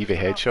can't believe he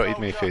headshotted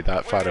me from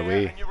that far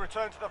away.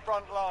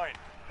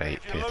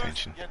 Right, pay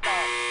attention.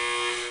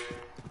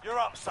 You're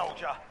up,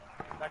 soldier.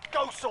 Now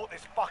go sort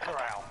this fucker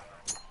out.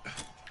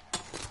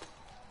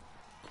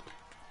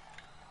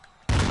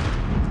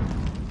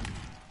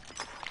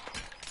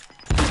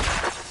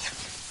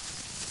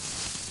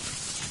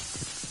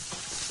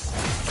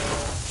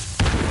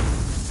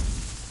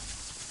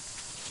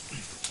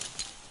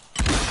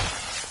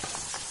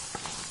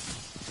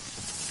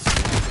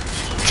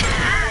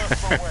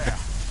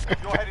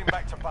 You're heading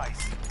back to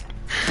base.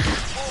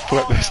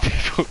 Flip this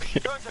table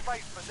here.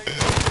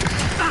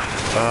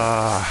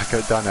 Ah, I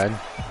got done in.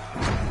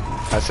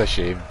 That's a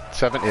shame.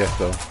 70th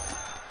though.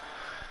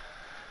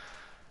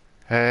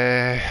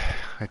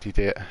 How do you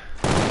do it?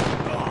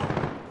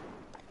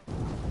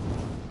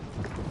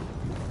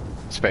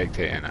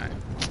 Spectating, aye.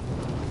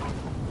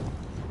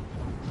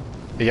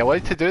 Are you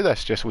allowed to do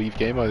this? Just leave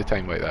game all the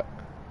time like that?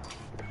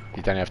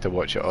 You don't have to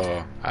watch it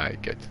all. Aye,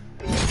 good.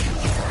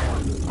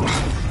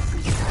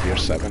 Tier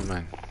 7,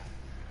 man.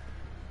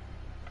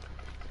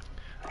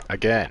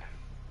 Again.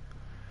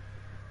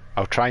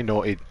 I'll try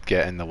not to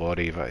get in the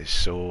lorry, but it's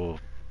so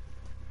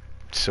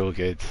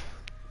good.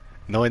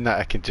 Knowing that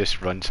I can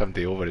just run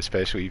somebody over,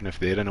 especially even if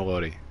they're in a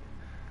lorry.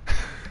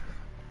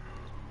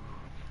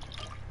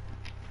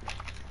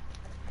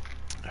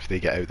 If they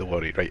get out the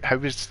lorry. Right, how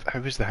was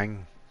the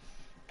thing?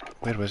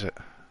 Where was it?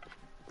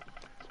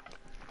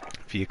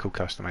 Vehicle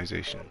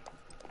customization.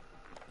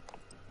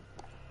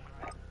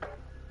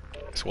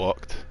 It's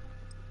locked.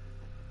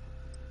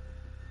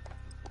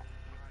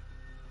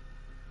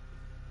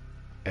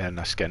 Earn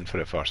a skin for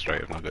it first,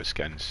 right? I've not got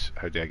skins.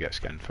 How do I get a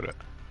skin for it?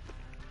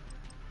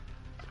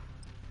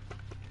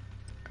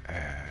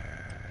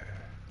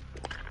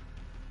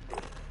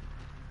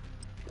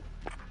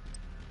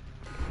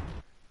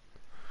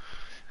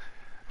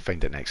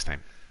 Find it next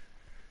time.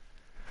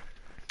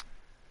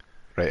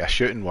 Right, a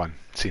shooting one,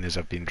 seeing as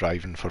I've been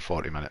driving for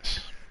 40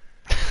 minutes.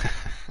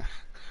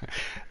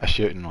 A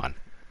shooting one.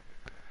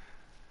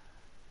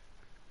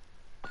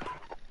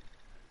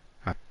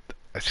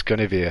 It's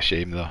gonna be a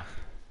shame though.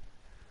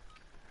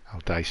 I'll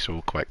die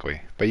so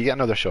quickly. But you get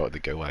another shot at the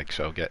gulag,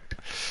 so I'll get...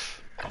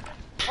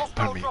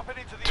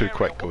 too area.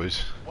 quick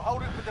goes. We're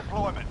holding for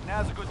deployment.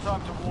 Now's a good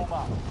time to warm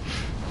up.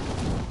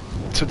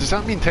 So does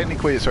that mean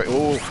technically it's like,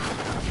 oh, I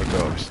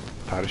forgot it was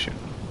parachute.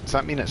 Does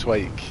that mean it's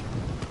like,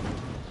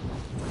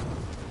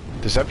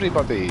 does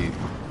everybody,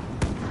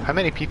 how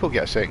many people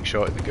get a second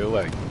shot at the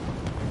gulag?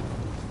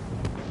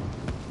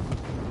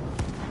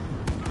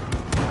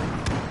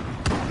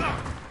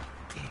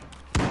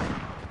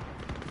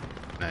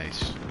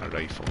 Nice, a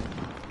rifle,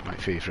 my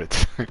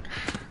favourite.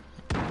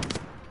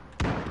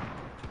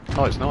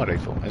 Oh, it's not a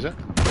rifle, is it?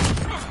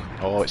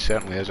 Oh, it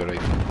certainly is a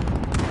rifle.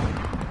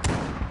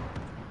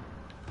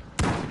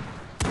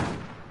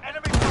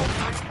 Enemy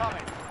soldier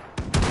incoming.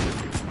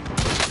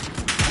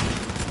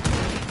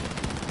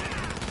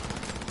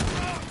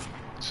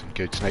 Some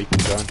good sniping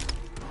done.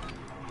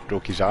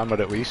 Broke his armour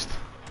at least.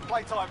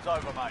 Playtime's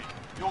over, mate.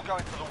 You're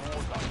going to the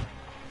war zone.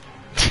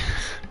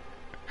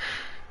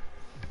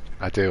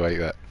 I do like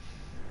that.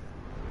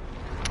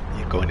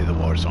 You're going to the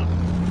war zone.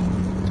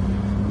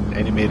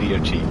 Enemy rear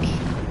cheek.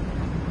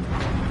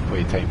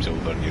 Playtime's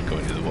over and you're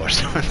going to the war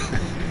zone.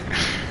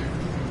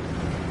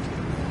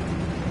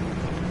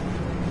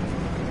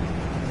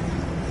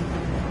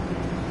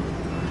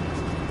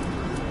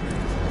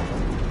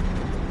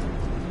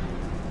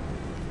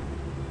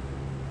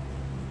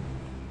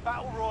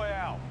 Battle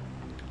Royale.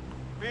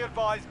 Be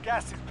advised,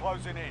 gas is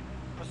closing in.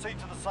 Proceed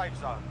to the safe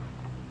zone.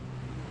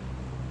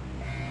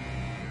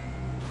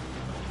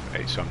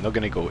 Right, so I'm not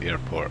going to go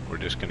airport, we're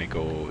just going to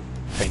go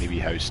tiny wee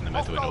house in the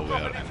middle of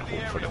nowhere and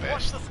hope for the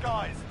best. Watch the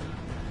skies.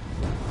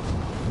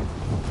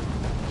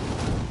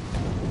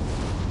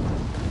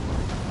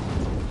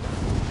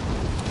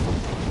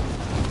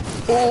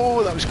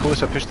 Oh, that was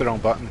close, I pushed the wrong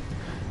button.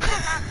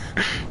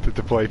 To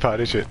deploy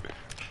parachute.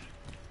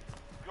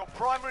 Your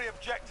primary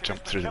objective Jump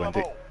is to through the kill 'em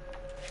window. all.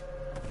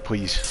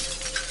 Please.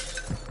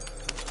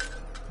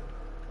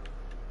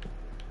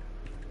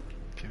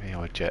 Give me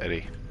a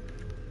jittery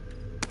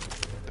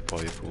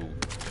deployable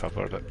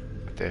cover that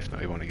I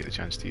definitely want to get the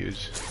chance to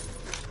use.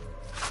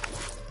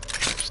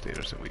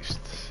 Upstairs at least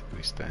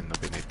then there'll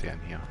be nobody in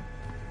here.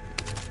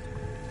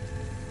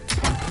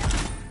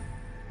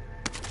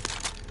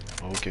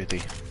 Oh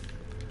goody.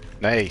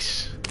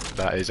 Nice!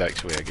 That is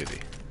actually a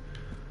goodie.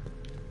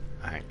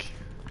 I think.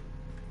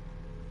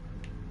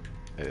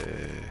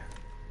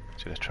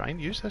 Should I try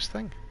and use this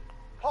thing?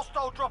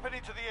 Hostile dropping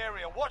into the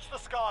area. Watch the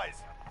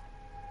skies.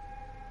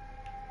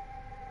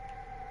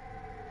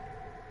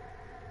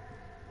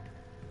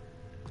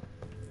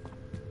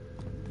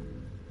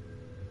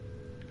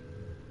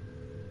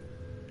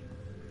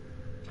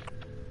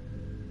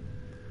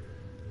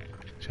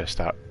 Should I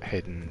start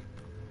heading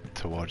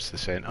towards the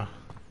centre?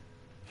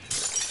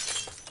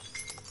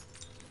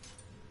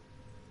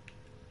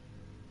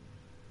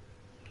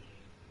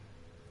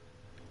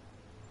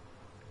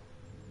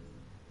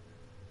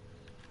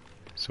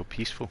 So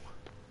peaceful.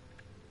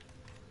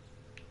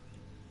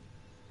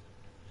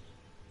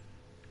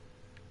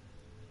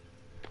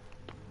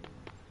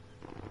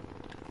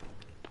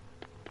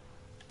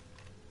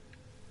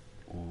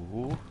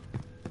 Ooh.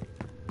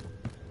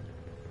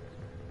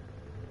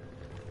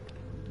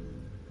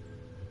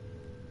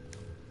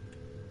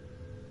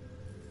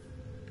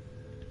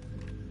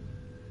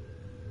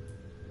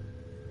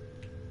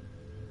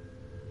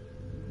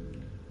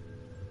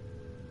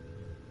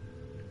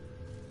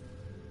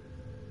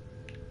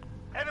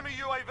 Enemy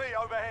UAV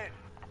overhead.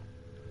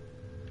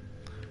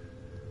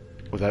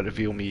 Will that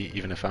reveal me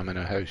even if I'm in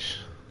a house?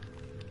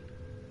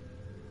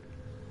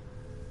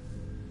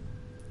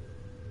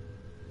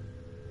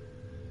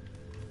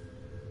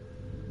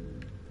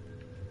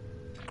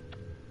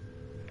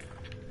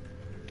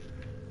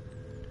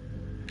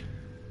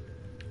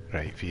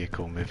 Right,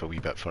 vehicle, move a wee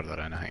bit further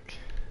in, I think.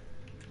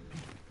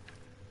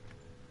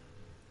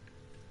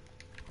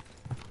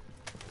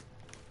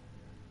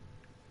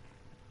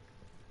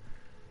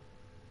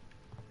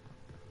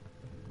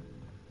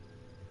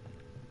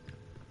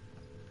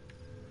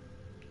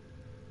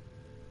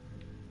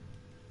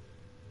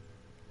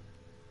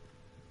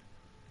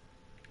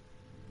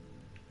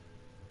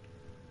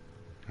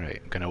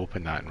 Right, I'm going to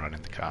open that and run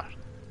in the car.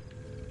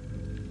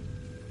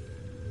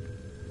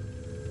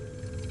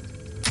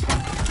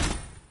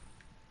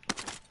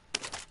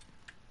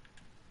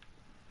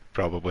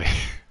 Probably.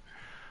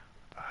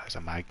 There's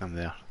a Magnum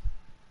there.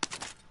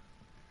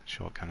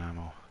 Shotgun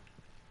ammo.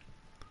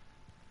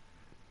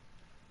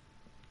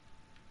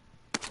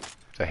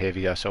 Is a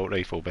heavy assault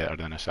rifle better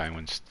than a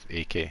silenced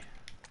AK?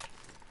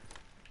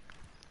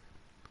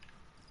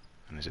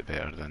 And is it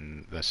better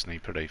than the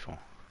sniper rifle?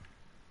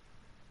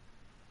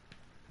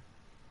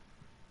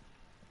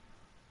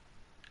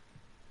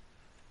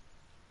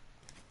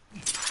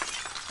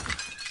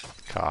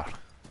 Car.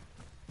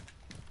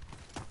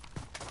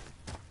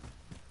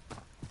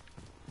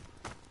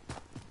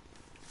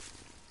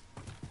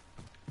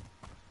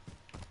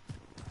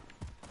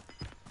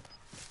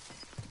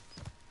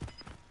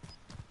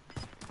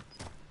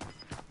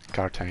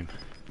 Car time.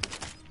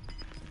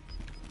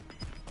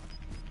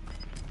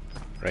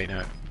 Right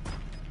now.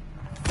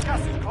 Gas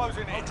is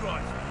closing in.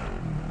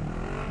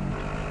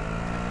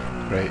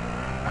 Right.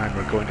 And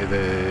we're going to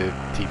the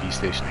TV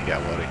station to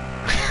get a lorry.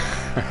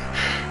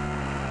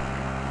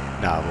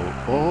 Nah,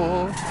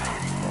 we'll...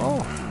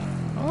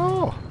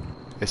 Oh!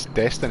 It's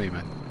destiny,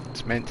 man.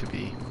 It's meant to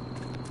be.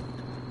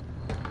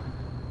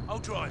 I'll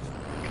drive.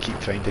 We keep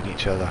finding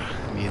each other,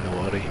 me and the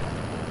lorry.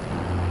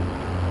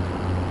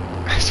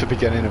 It's the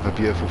beginning of a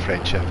beautiful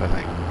friendship, I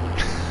think.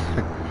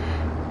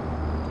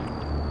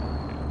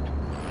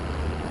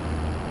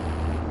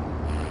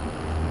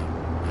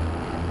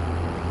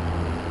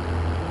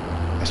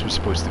 This was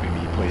supposed to be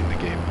me playing the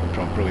game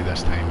properly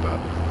this time, but...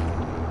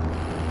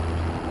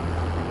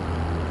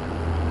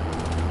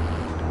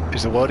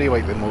 Is the lorry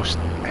like the most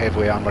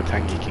heavily armoured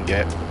thing you can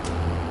get?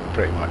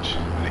 Pretty much.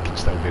 And it can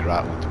still be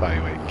rattled by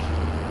like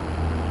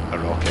a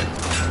rocket.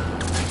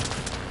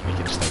 You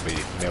can still be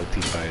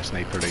melted by a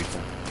sniper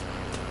rifle.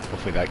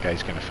 Hopefully that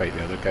guy's going to fight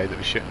the other guy that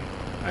was shooting,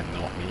 and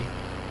not me.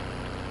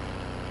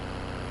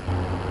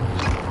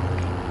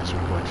 So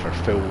we're going for a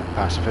full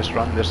pacifist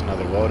run. There's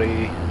another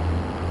lorry.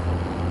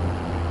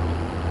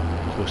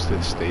 Close to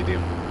the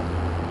stadium.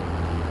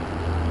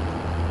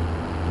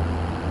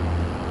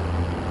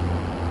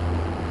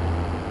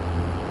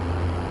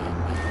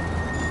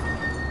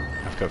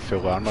 I've got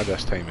full armour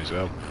this time as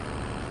well.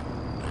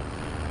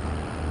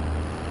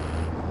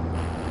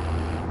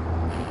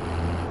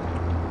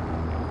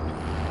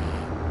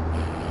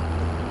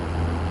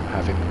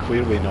 Having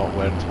clearly not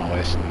learned my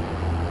lesson.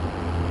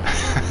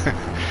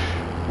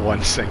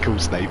 One single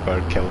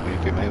sniper killed me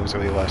 2 miles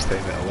away last time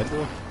at a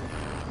window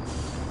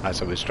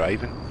as I was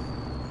driving.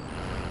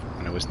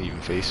 And I wasn't even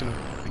facing him.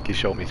 I think he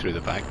shot me through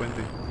the back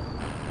window.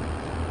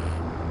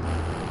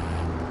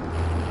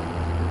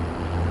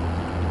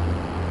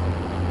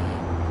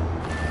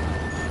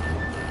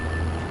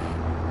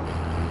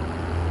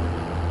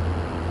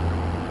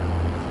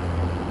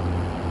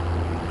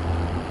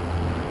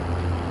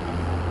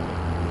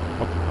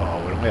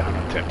 Oh, we're only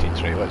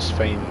 113s, right? Let's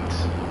find...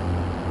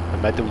 The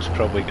middle's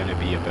probably going to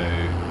be about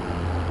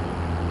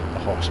a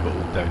hospital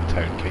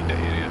downtown kind of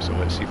area, so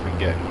let's see if we can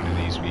get in one of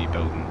these wee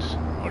buildings.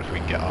 Or if we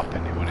can get up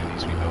into one of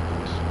these wee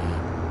buildings.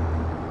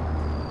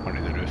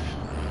 Onto the roof.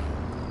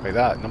 Like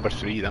that, number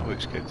 3, that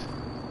looks good.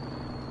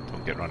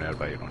 Don't get run over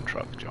by your own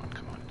truck, John,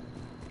 come on.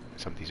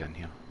 Somebody's in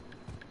here.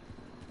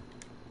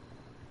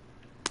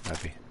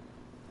 Maybe.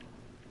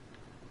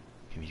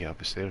 Can you get up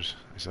the stairs?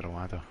 Is there a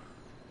ladder?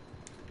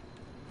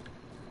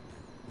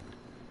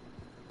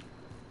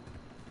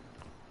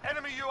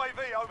 Enemy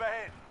UAV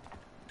overhead.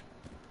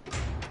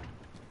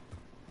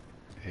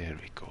 There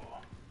we go.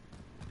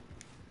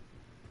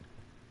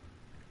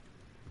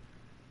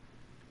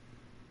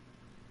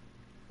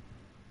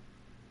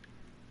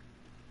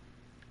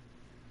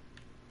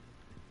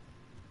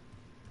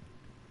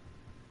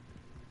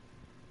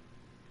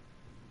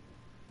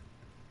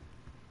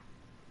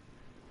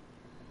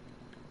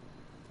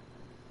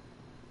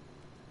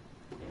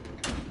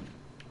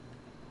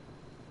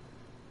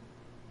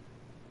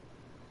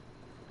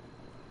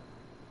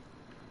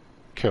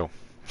 Cool.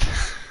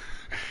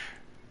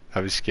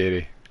 That was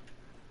scary.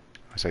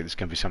 I was like, there's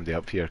going to be somebody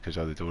up here because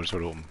all the doors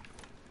were open.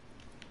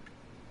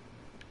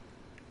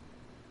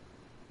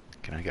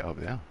 Can I get up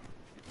there?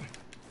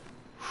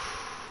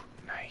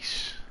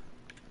 Nice.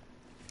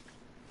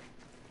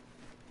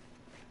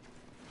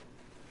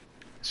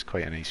 It's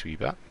quite a nice wee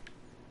bit.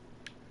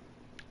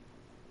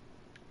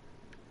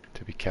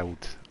 To be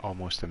killed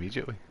almost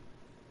immediately.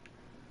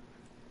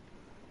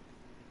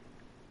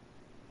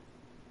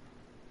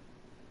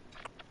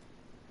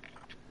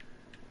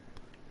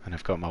 And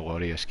I've got my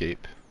lorry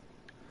escape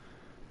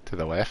to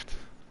the left.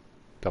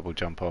 Double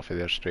jump off of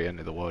there straight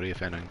into the lorry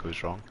if anything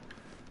goes wrong.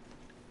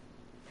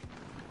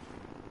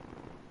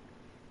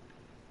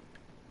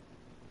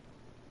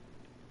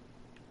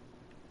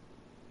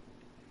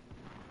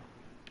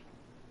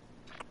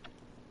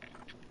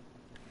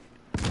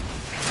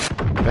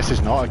 This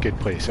is not a good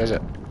place, is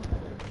it?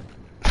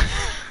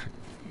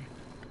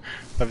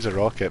 That was a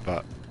rocket,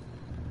 but...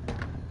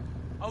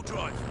 I'll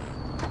drive.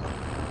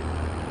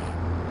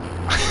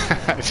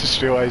 I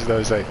just realised I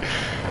was like,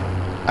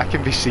 I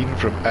can be seen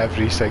from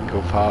every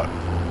single part.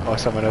 All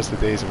someone has to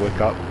do is look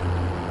up.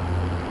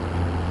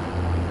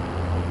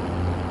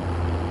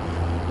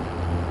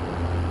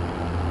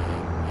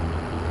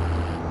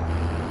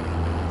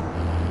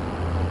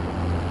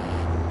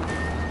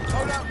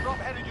 Hold out, drop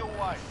headed your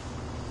way.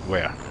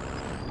 Where?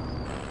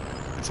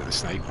 Is it the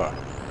sniper?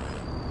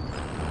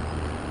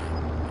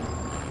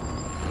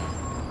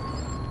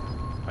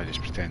 I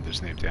just pretend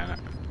there's nobody in it.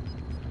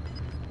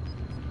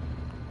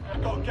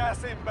 Got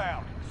gas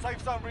inbound.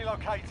 Safe zone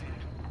relocated.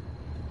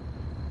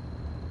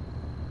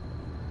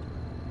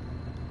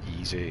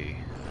 Easy.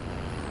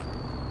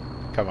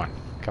 Come on,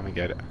 come and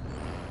get it.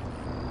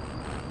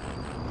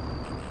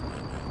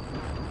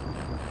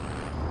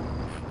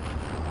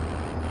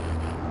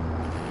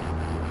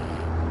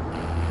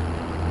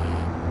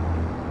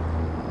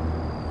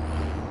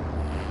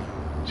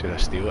 Should I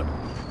steal it?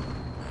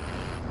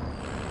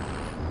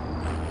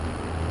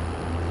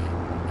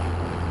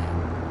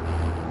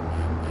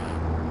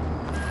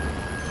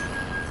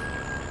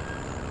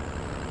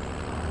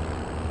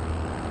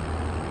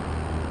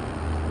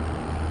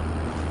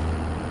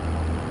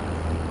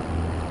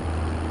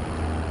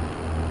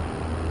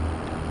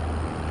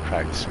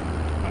 practicing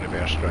my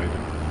reverse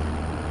driving.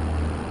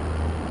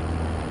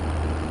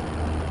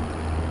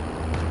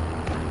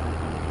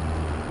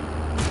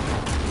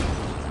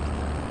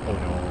 Oh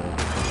no.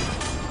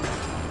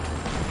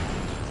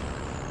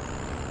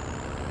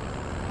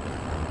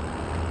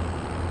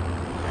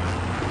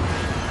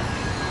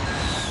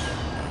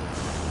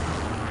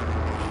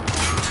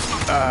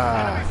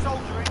 Enemy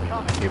soldier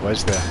incoming. He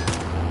was there.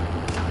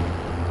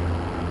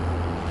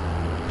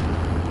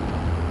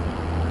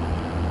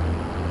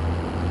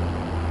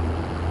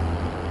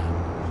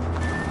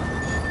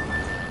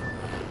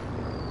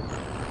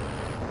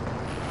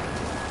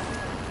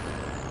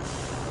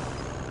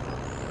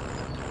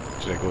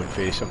 Should I go and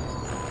face him?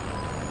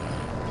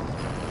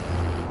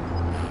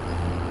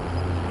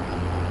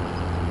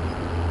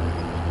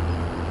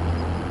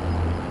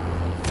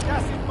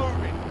 Gas is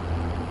moving.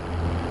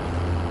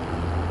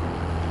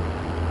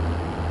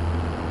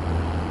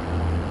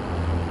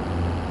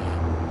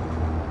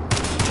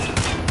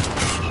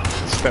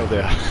 Still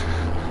there.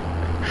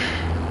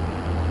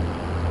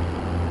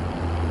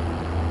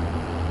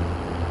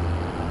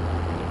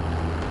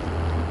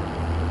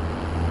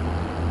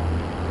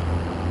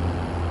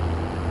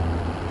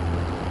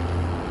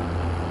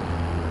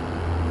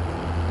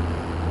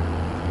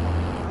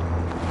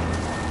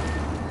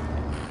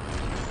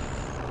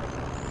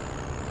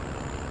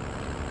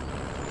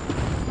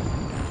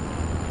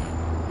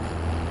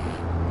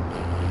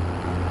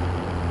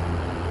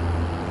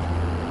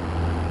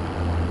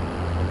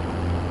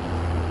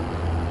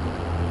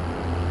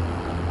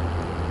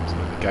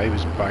 The guy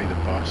was by the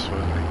bus,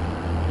 wasn't he?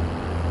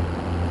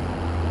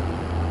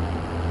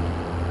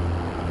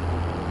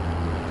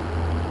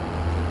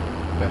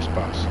 This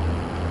bus.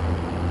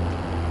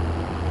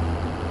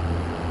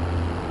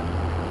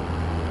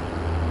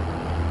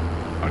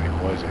 Or he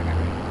was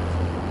anyway.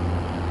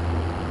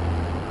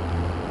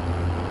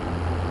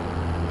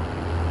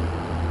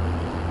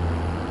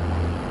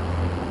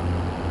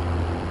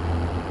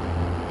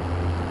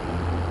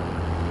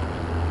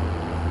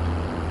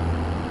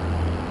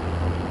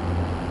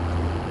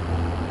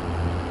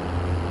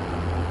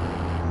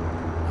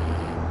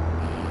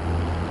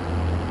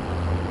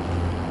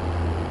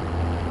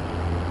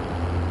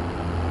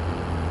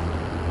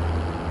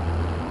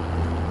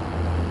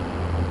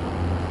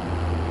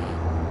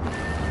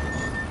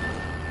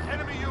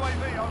 Enemy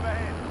UAV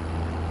overhead.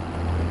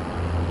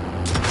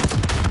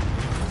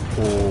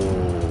 Oh.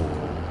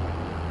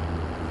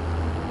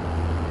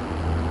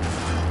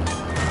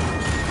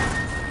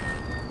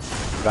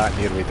 That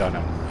nearly done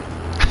him.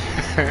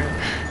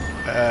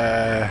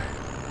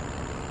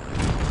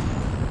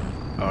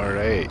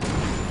 Alright.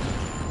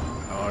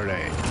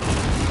 Alright.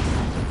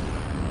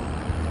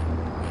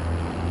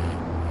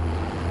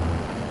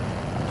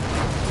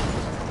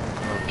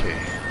 Okay,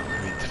 I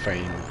need to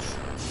find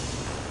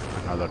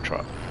another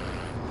truck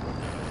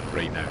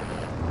right now.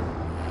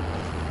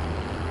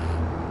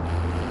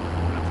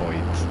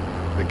 Avoid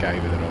the guy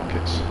with the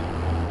rockets.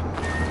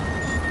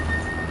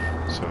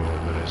 So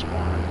there is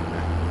one.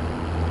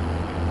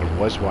 There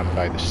was one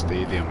by the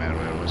stadium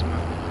earlier, wasn't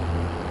there?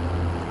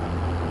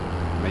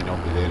 Might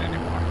not be there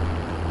anymore.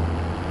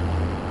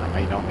 I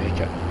might not make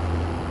it.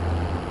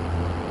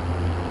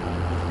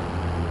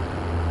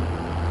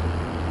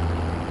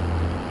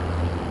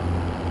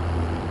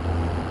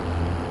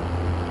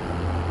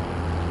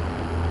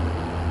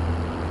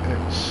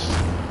 It's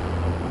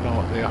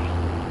not there.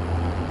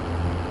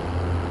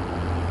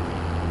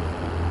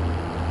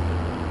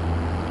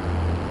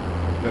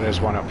 There is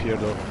one up here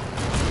though.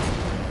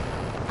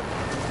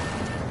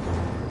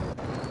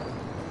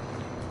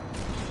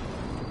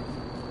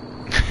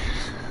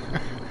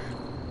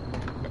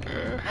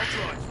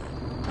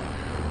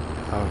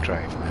 I'll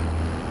drive, man.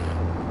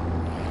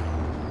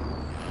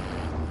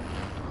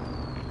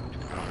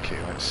 Okay,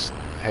 let's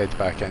head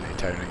back into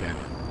town again.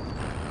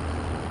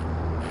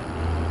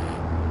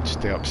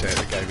 Stay upset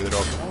the guy with the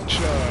rocket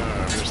launcher.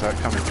 Where's that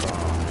coming from?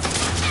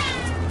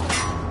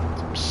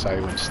 Some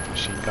silenced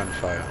machine gun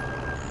fire.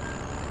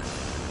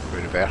 We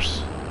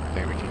reverse.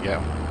 Think we can get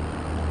him?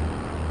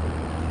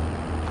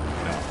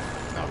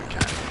 No, we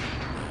can't.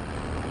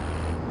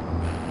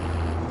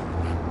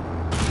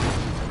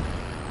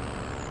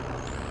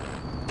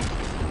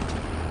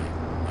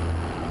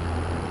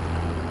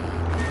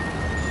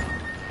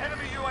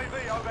 Enemy UAV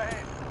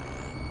overhead.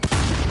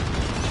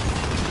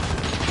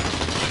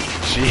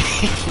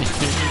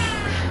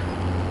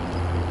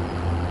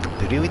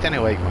 They really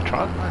didn't like my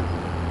truck, man.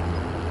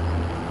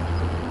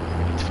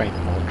 We need to find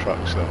more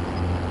trucks though.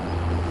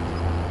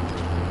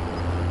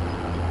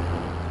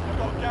 I've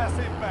got gas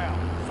inbound.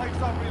 Safe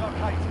zone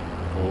relocated.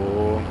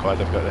 Oh, I'm glad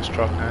I've got this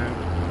truck now.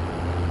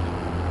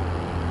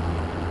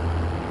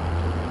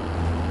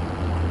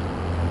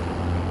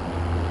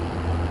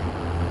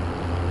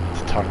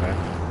 To turn in.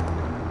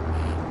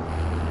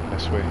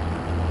 This way.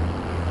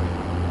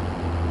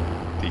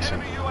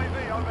 Decent. Enemy UAV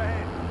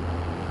overhead.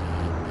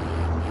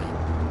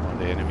 Oh,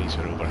 the enemies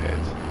are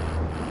overhead.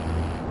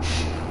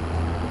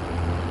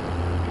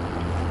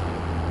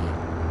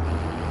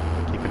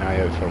 Keep an eye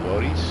out for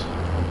lorries.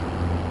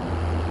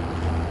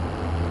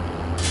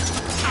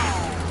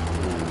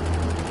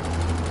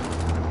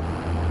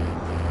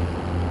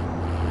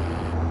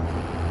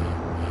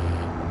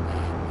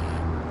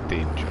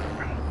 Danger.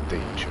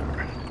 Danger.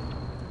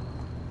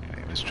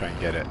 Right, let's try and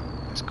get it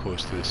as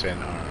close to the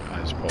centre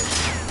as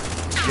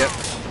possible. Yep,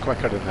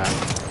 quicker than that.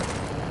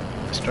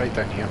 Let's try it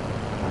down here.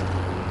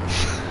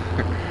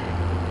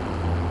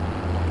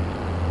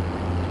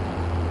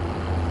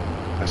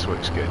 This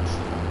looks good.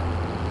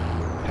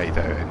 Hide it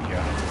out in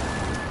here.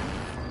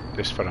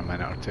 Just for a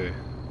minute or two.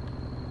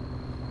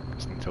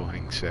 Just until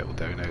things settle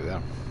down out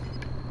there.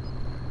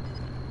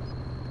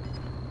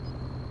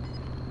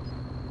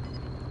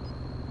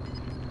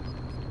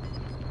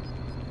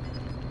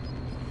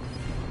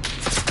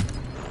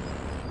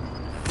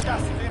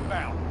 Gas is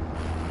inbound.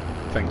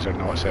 Things are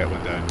not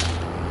settling down.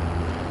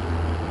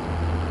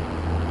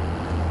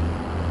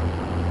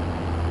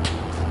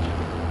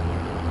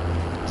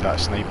 Is that a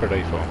sniper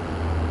rifle?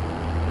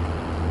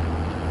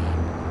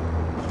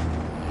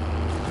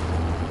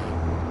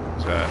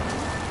 Is that a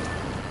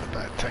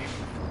bad time?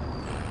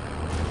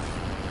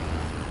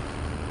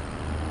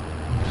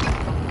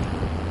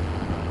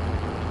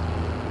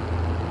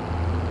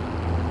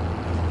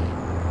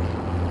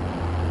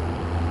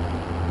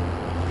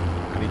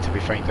 I need to be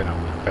finding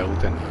a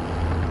building.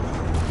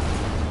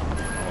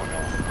 Oh no.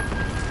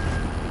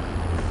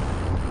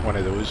 One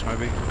of those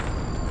maybe?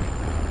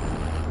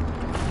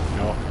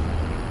 No.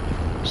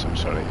 Some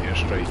sort of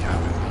airstrike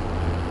happened.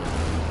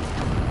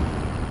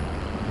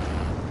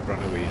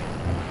 Run away.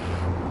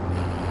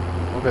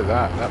 Look at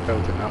that, that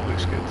building, that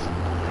looks good.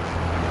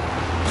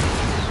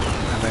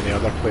 How many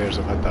other players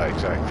have had that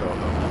exact thought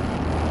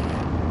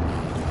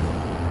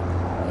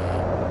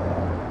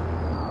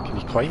though? Can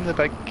you climb the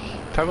big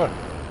tower?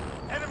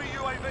 Enemy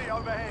UAV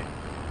overhead.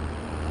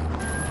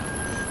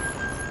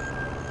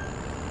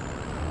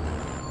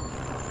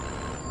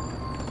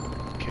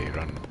 Okay,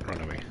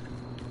 run away.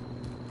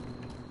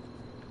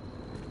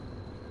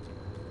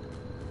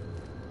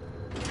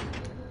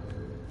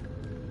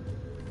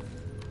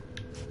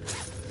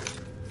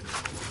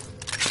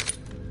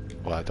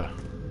 Ladder.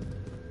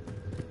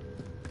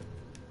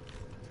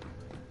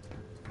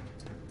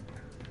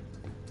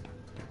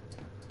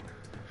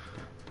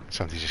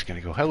 Somebody's just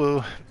gonna go,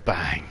 hello,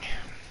 bang.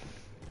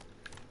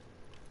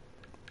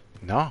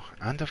 No,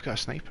 and I've got a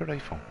sniper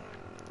rifle.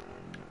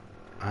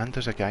 And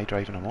there's a guy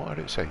driving a motor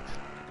outside.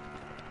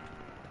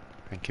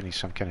 Thinking he's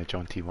some kind of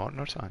JohnTMorton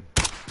or something.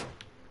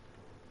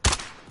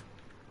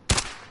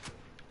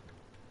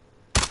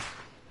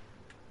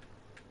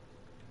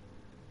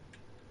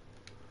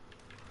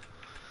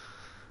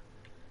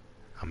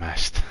 I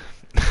missed.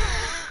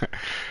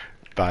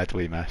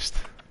 Badly missed.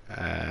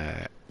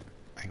 I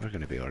think we're going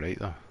to be alright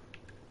though.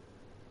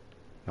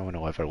 No one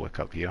will ever look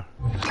up here.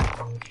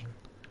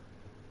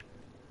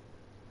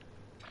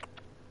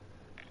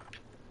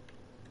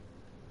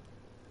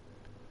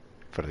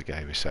 For the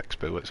guy with 6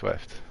 bullets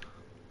left.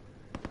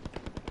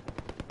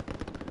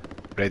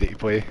 Ready to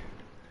play?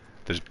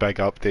 There's big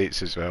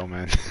updates as well,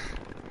 man.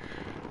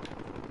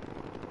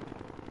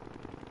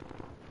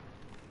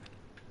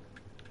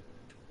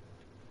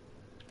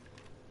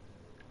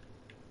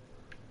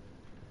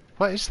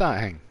 What is that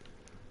thing?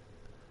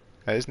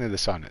 It isn't the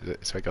sun,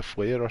 it's like a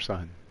flare or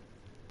something.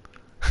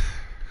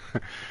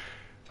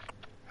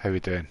 How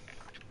we doing?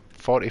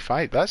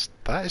 45,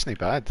 that isn't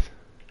bad.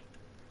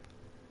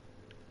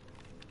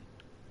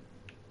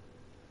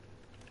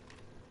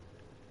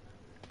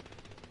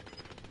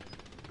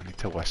 I need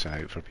to listen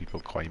out for people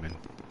climbing.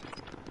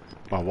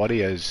 My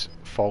worry is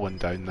falling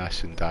down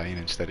this and dying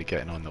instead of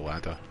getting on the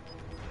ladder.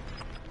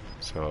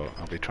 So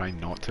I'll be trying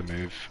not to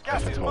move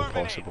Gas if is at all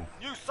moving possible.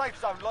 in. New safe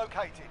zone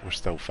located. We're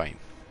still fine.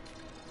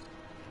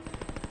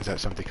 Is that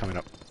somebody coming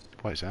up?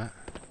 What is that?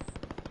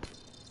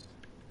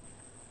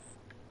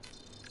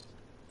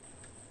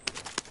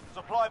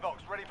 Supply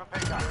box ready for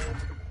pickup.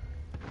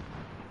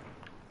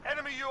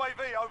 Enemy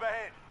UAV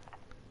overhead.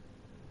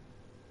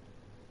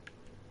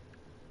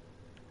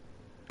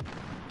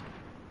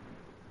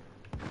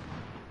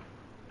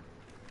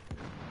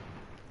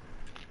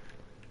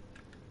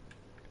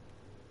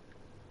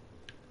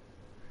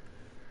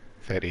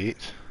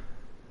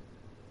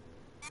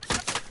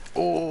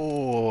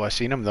 Oh, I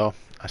seen him though.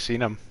 I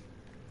seen him.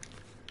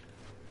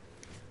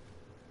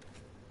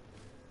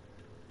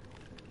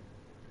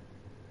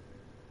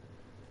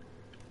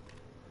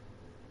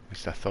 At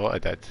least I thought I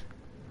did.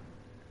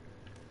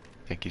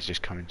 I think he's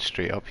just coming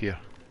straight up here.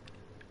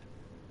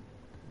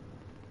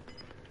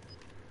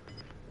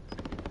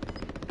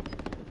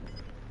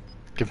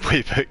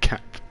 Complete boot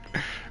camp.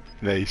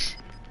 Nice.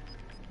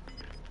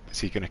 Is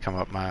he gonna come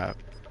up my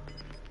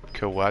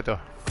cool ladder?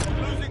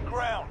 Losing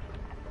ground.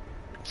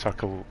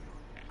 Circle.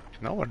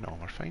 No, we're not.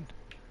 We're fine.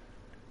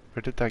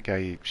 Where did that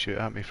guy shoot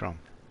at me from?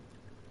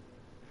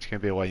 He's going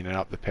to be lining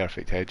up the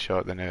perfect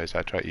headshot then now as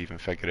I try to even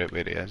figure out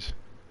where he is.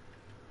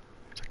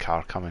 There's a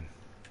car coming.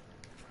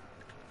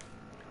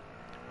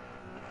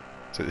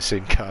 Is it the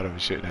same car I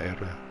was shooting at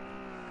earlier?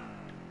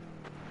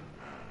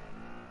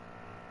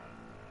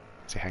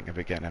 Is he thinking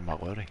about getting in my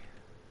lorry?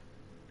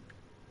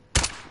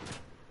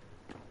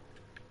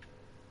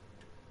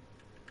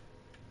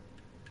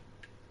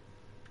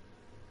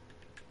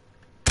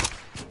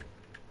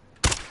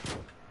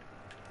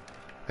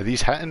 Are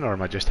these hitting or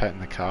am I just hitting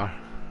the car?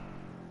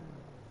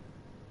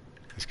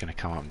 He's gonna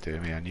come up and do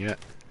me, I knew it.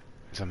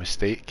 It's a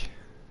mistake.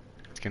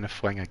 He's gonna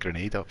fling a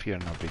grenade up here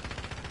and I'll be...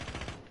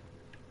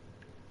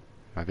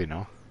 Maybe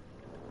no.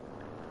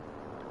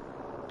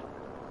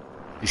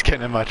 He's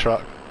getting in my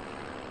truck.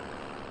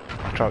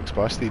 My truck's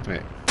busted,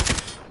 mate.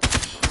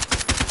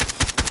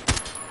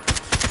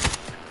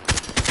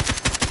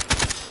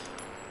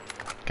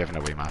 Giving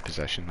away my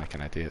position like an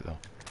idiot though.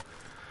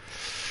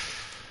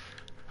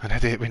 An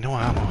idiot with no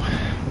ammo.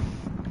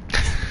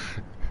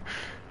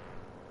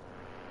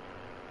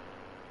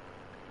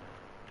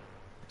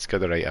 It's got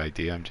the right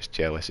idea, I'm just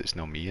jealous it's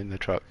not me in the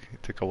truck.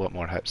 It took a lot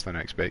more hits than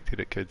I expected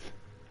it could.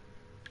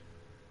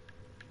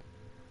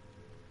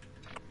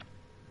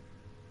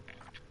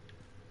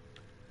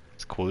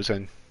 It's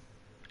closing.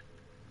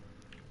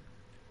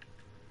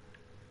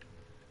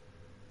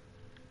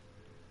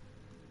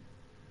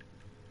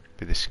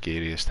 Be the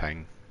scariest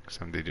thing.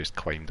 Somebody just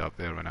climbed up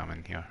there when I'm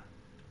in here.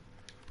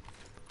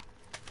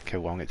 Look how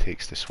long it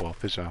takes to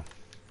swap as well.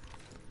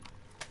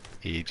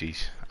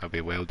 Ages. I'll be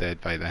well dead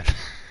by then.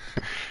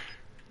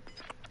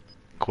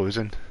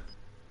 Closing.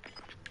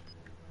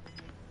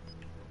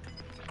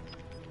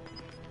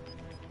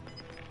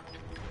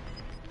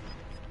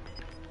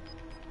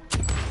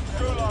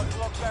 Gulag's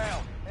locked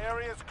down.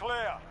 Area's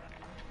clear.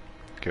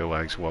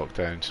 Gulag's walked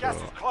down, so... Gas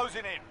is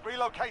closing in.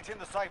 Relocating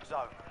the safe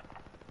zone.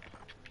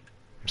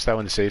 I'm still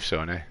in the safe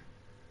zone, eh?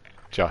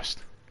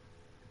 Just.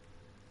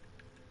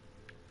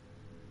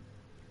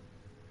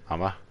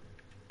 Am I?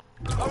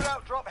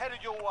 Loadout drop headed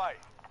your way.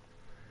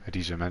 How'd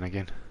he zoom in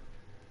again?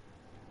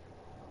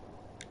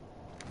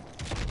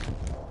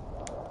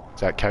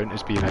 Does that count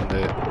as being in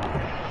the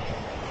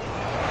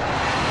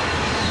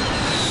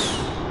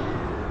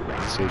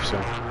safe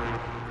zone?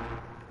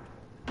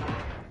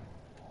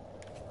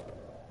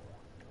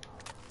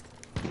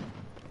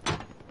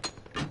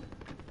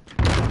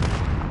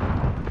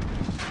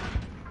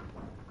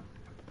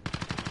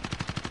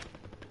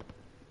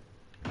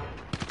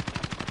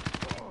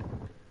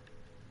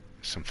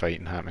 Some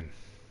fighting happening.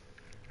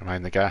 Am I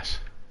in the gas?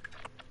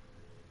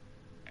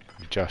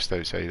 I'm just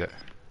outside it.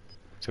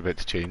 It's about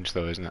to change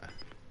though, isn't it?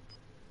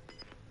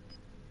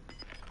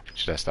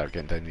 Should I start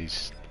getting down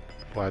these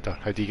ladder?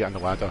 How do you get on the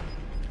ladder?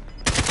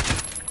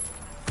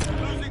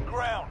 Losing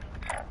ground.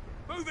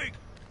 Moving.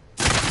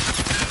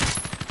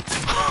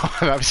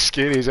 That was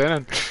scary as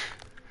anything.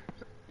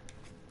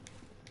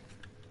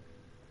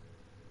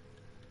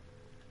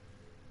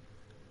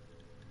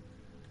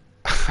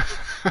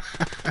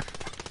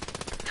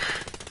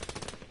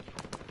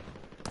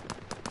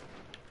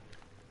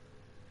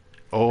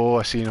 Oh,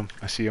 I seen him.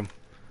 I see him.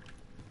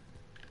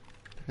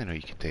 I didn't know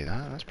you could do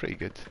that. That's pretty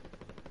good.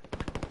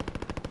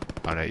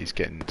 Alright, he's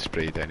getting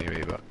sprayed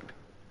anyway, but...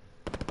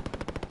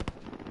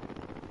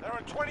 There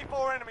are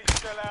 24 enemies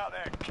still out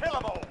there. Kill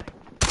them all.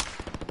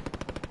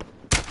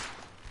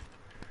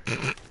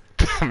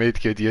 I made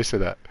good use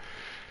of that.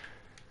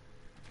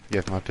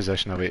 Give my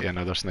position away to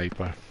another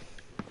sniper.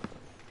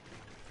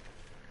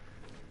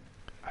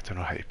 I don't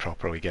know how to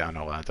properly get on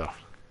a ladder.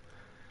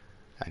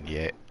 And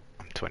yet,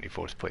 I'm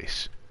 24th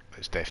place.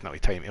 It's definitely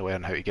time to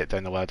learn how to get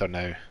down the ladder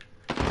now.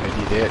 How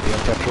do you do it? Do you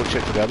have to approach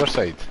it to the other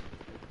side?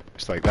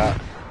 Just like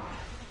that.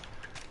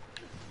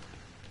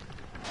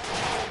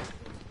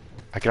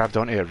 I grabbed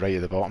onto it right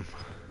at the bottom.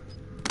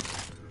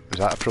 Was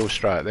that a pro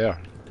strat there?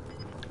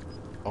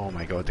 Oh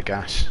my god, the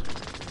gas.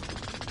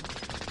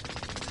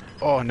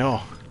 Oh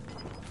no.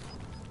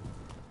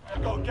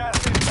 I've got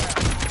gas inbound.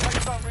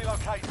 Safe zone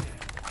relocated.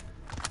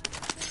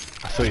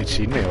 I thought you'd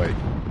seen me, like...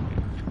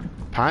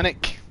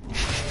 Panic!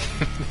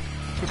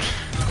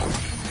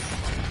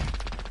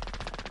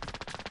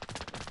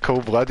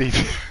 Cold-blooded.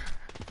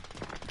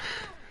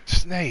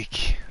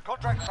 Snake!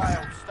 Contract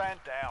failed. Stand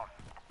down.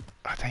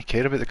 I don't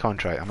care about the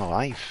contract, I'm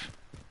alive.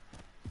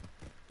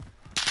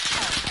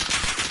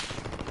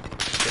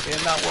 Get me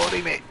in that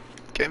worry, mate.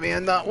 Get me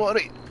in that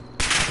worry.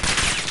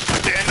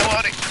 Get in the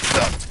worry.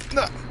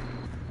 No, no.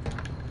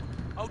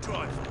 I'll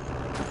drive.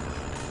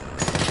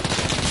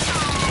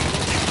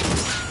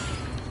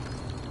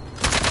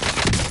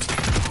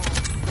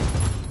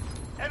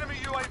 Enemy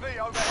UAV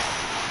overhead.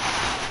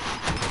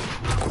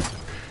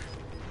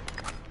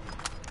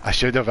 I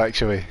should have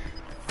actually.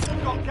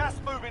 We've got gas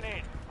moving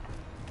in.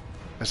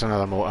 There's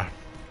another motor.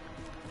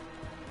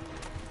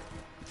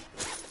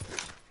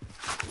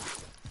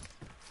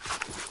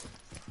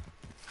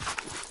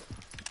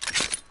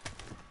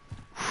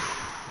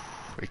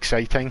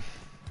 Exciting.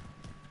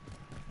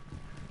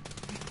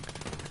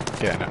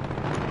 Getting it.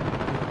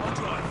 I'll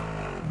drive.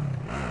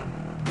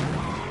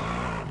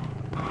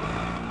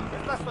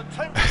 There's less than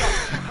 10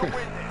 seconds. You can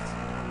win this.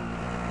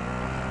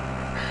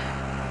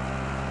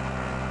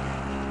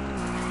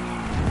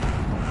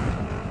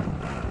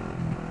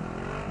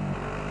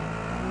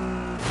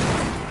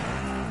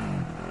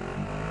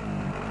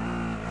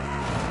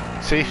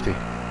 Safety.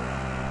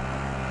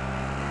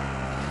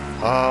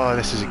 Oh,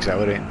 this is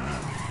exhilarating.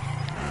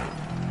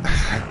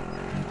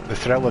 The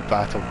thrill of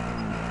battle.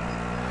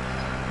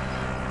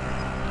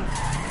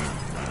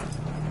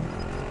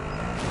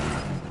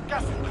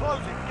 Gas is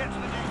closing. Get to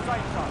the new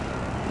safe zone.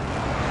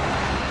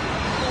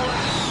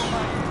 4 enemies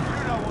remaining.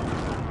 You know what to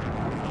do.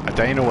 I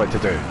don't know what to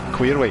do.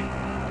 Clearly.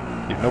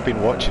 You've not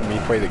been watching me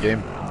play the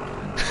game.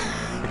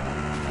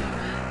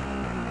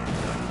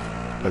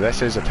 But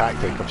this is a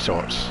tactic of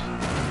sorts.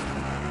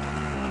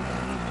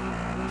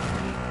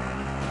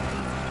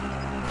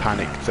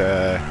 Panicked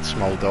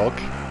small dog.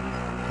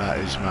 That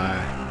is my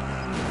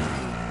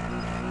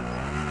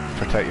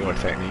particular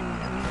technique.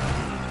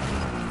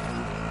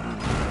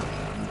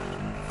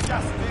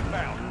 Gas is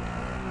inbound.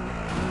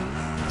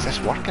 Is this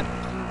working?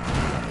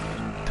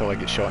 Until I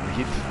get shot in the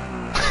head.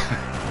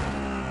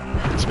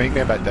 It's making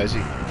me a bit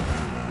dizzy.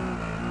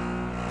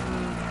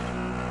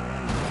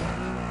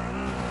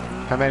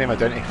 How many am I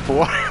down to?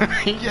 4?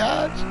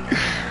 Yes!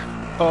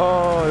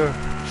 Oh,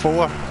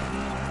 4.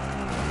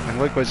 And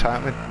look what's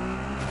happening.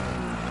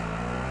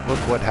 Look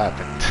what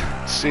happened.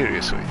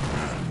 Seriously.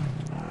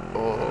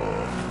 Oh.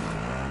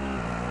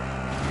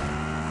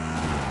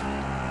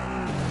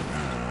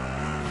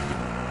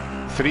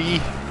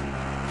 Three.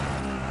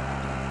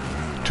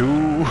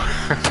 2.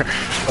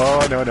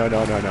 Oh, no.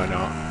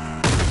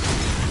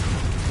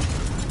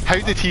 How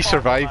did he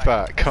survive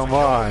that? Come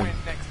on.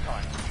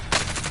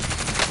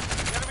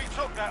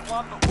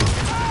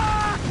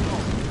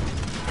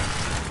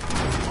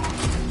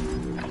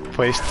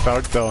 Placed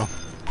 3rd though.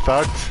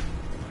 3rd.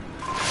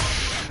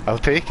 I'll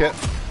take it.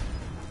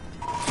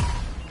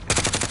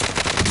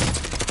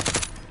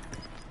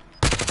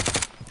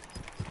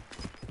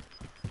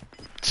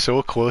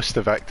 So close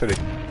to victory.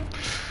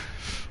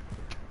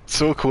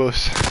 So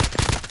close.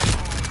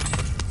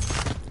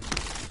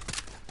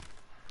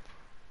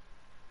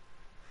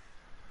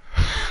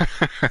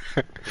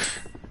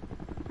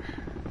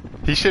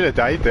 He should have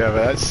died there,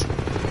 but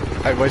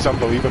it was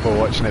unbelievable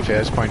watching it from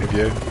his point of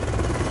view.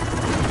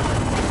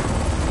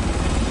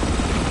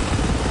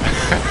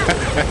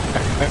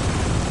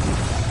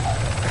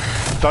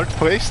 Third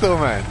place though,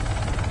 man.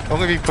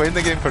 Only been playing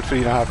the game for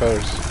 3.5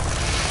 hours.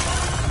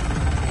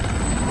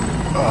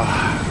 Oh.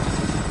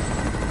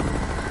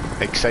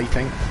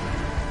 Exciting.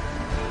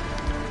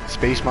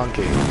 Space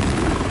Monkey.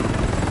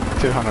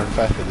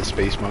 205th of the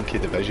Space Monkey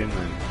division,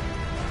 man.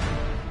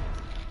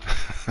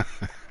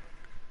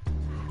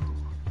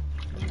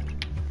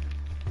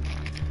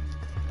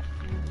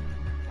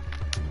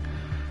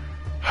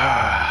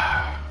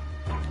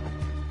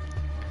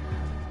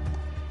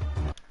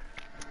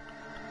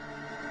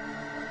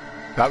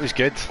 That was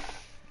good.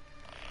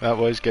 That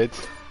was good.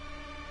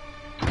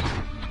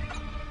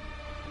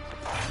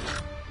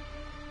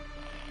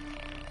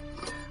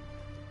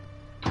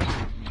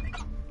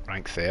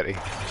 Rank 30.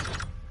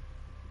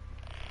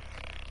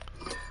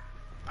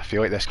 I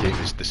feel like this game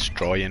is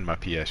destroying my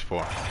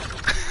PS4.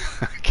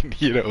 I can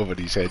hear it over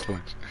these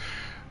headphones.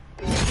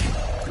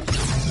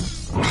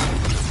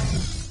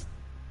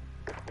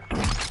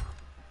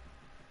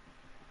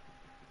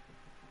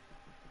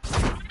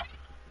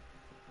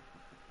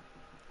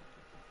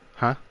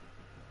 Huh?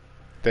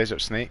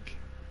 Desert Snake?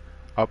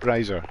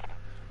 Upriser?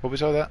 What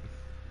was all that?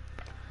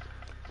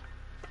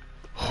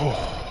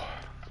 Oh.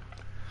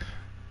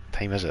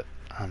 Time is it?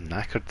 I'm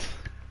knackered.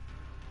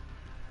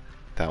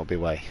 That'll be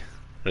why.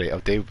 Right,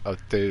 I'll do,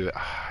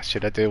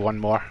 should I do one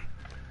more?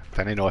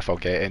 I don't know if I'll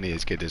get any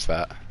as good as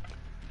that.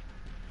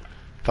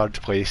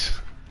 3rd place.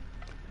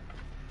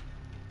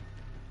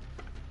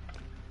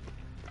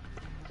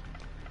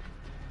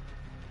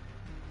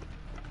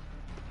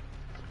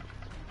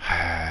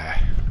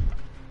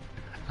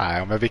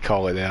 I'll maybe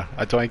call it there.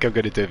 I don't think I'm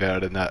going to do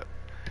better than that.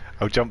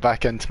 I'll jump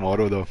back in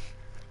tomorrow though.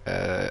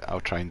 I'll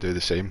try and do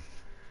the same.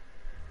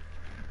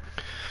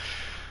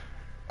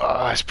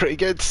 Oh, it's pretty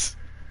good.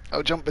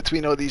 I'll jump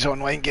between all these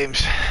online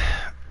games.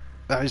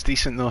 That was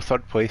decent though,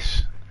 3rd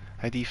place.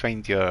 How do you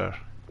find your...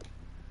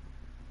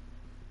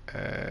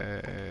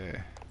 how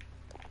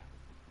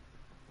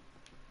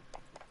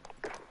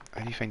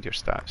do you find your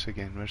stats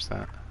again? Where's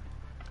that?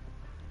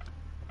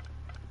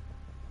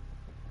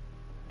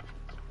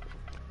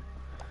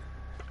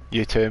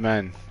 You too,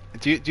 man.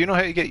 Do you know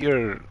how to get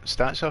your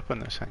stats up on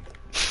this thing?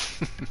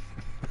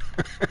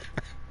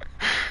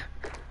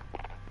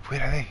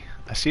 Where are they?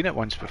 I've seen it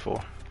once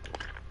before.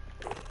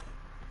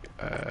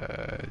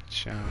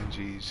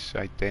 Challenges,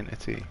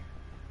 identity,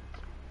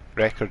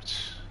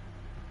 records,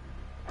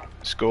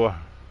 score.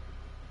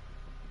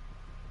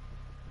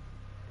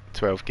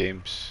 12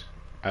 games,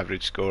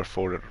 average score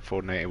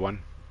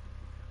 491.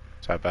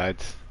 Is that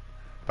bad?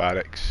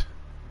 Barracks,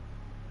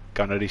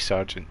 Gunnery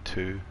Sergeant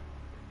 2.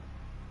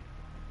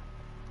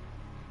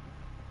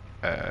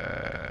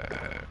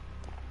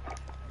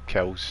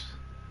 Kills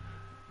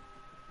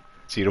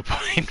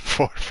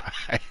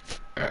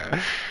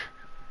 0.45.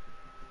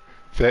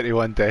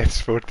 31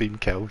 deaths, 14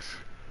 kills.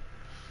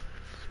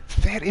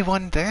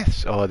 31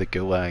 deaths? Oh, the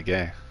gulag,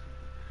 yeah.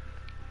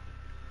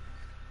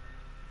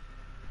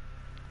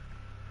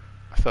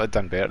 I thought I'd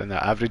done better than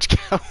that. Average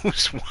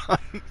kills 1.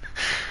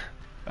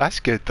 That's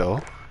good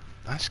though.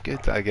 That's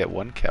good that I get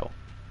 1 kill.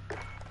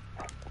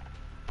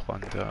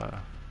 Plunder.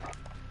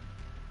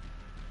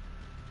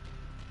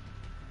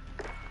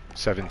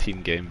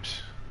 17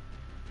 games.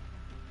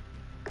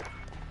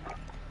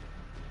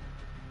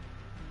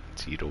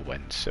 0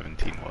 wins,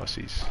 17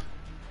 losses.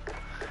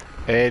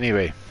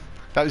 Anyway,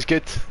 that was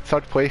good.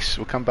 3rd place.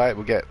 We'll come back,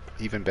 we'll get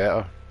even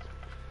better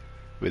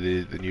with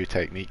the new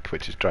technique,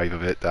 which is drive a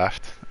bit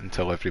daft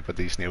until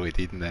everybody's nearly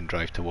dead and then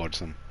drive towards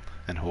them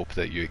and hope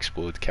that you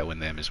explode, killing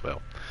them as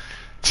well.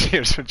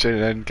 Cheers for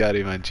tuning in,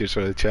 Gary, man. Cheers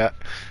for the chat.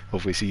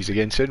 Hopefully see you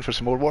again soon for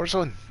some more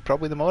Warzone,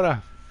 probably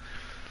tomorrow.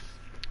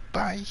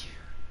 Bye.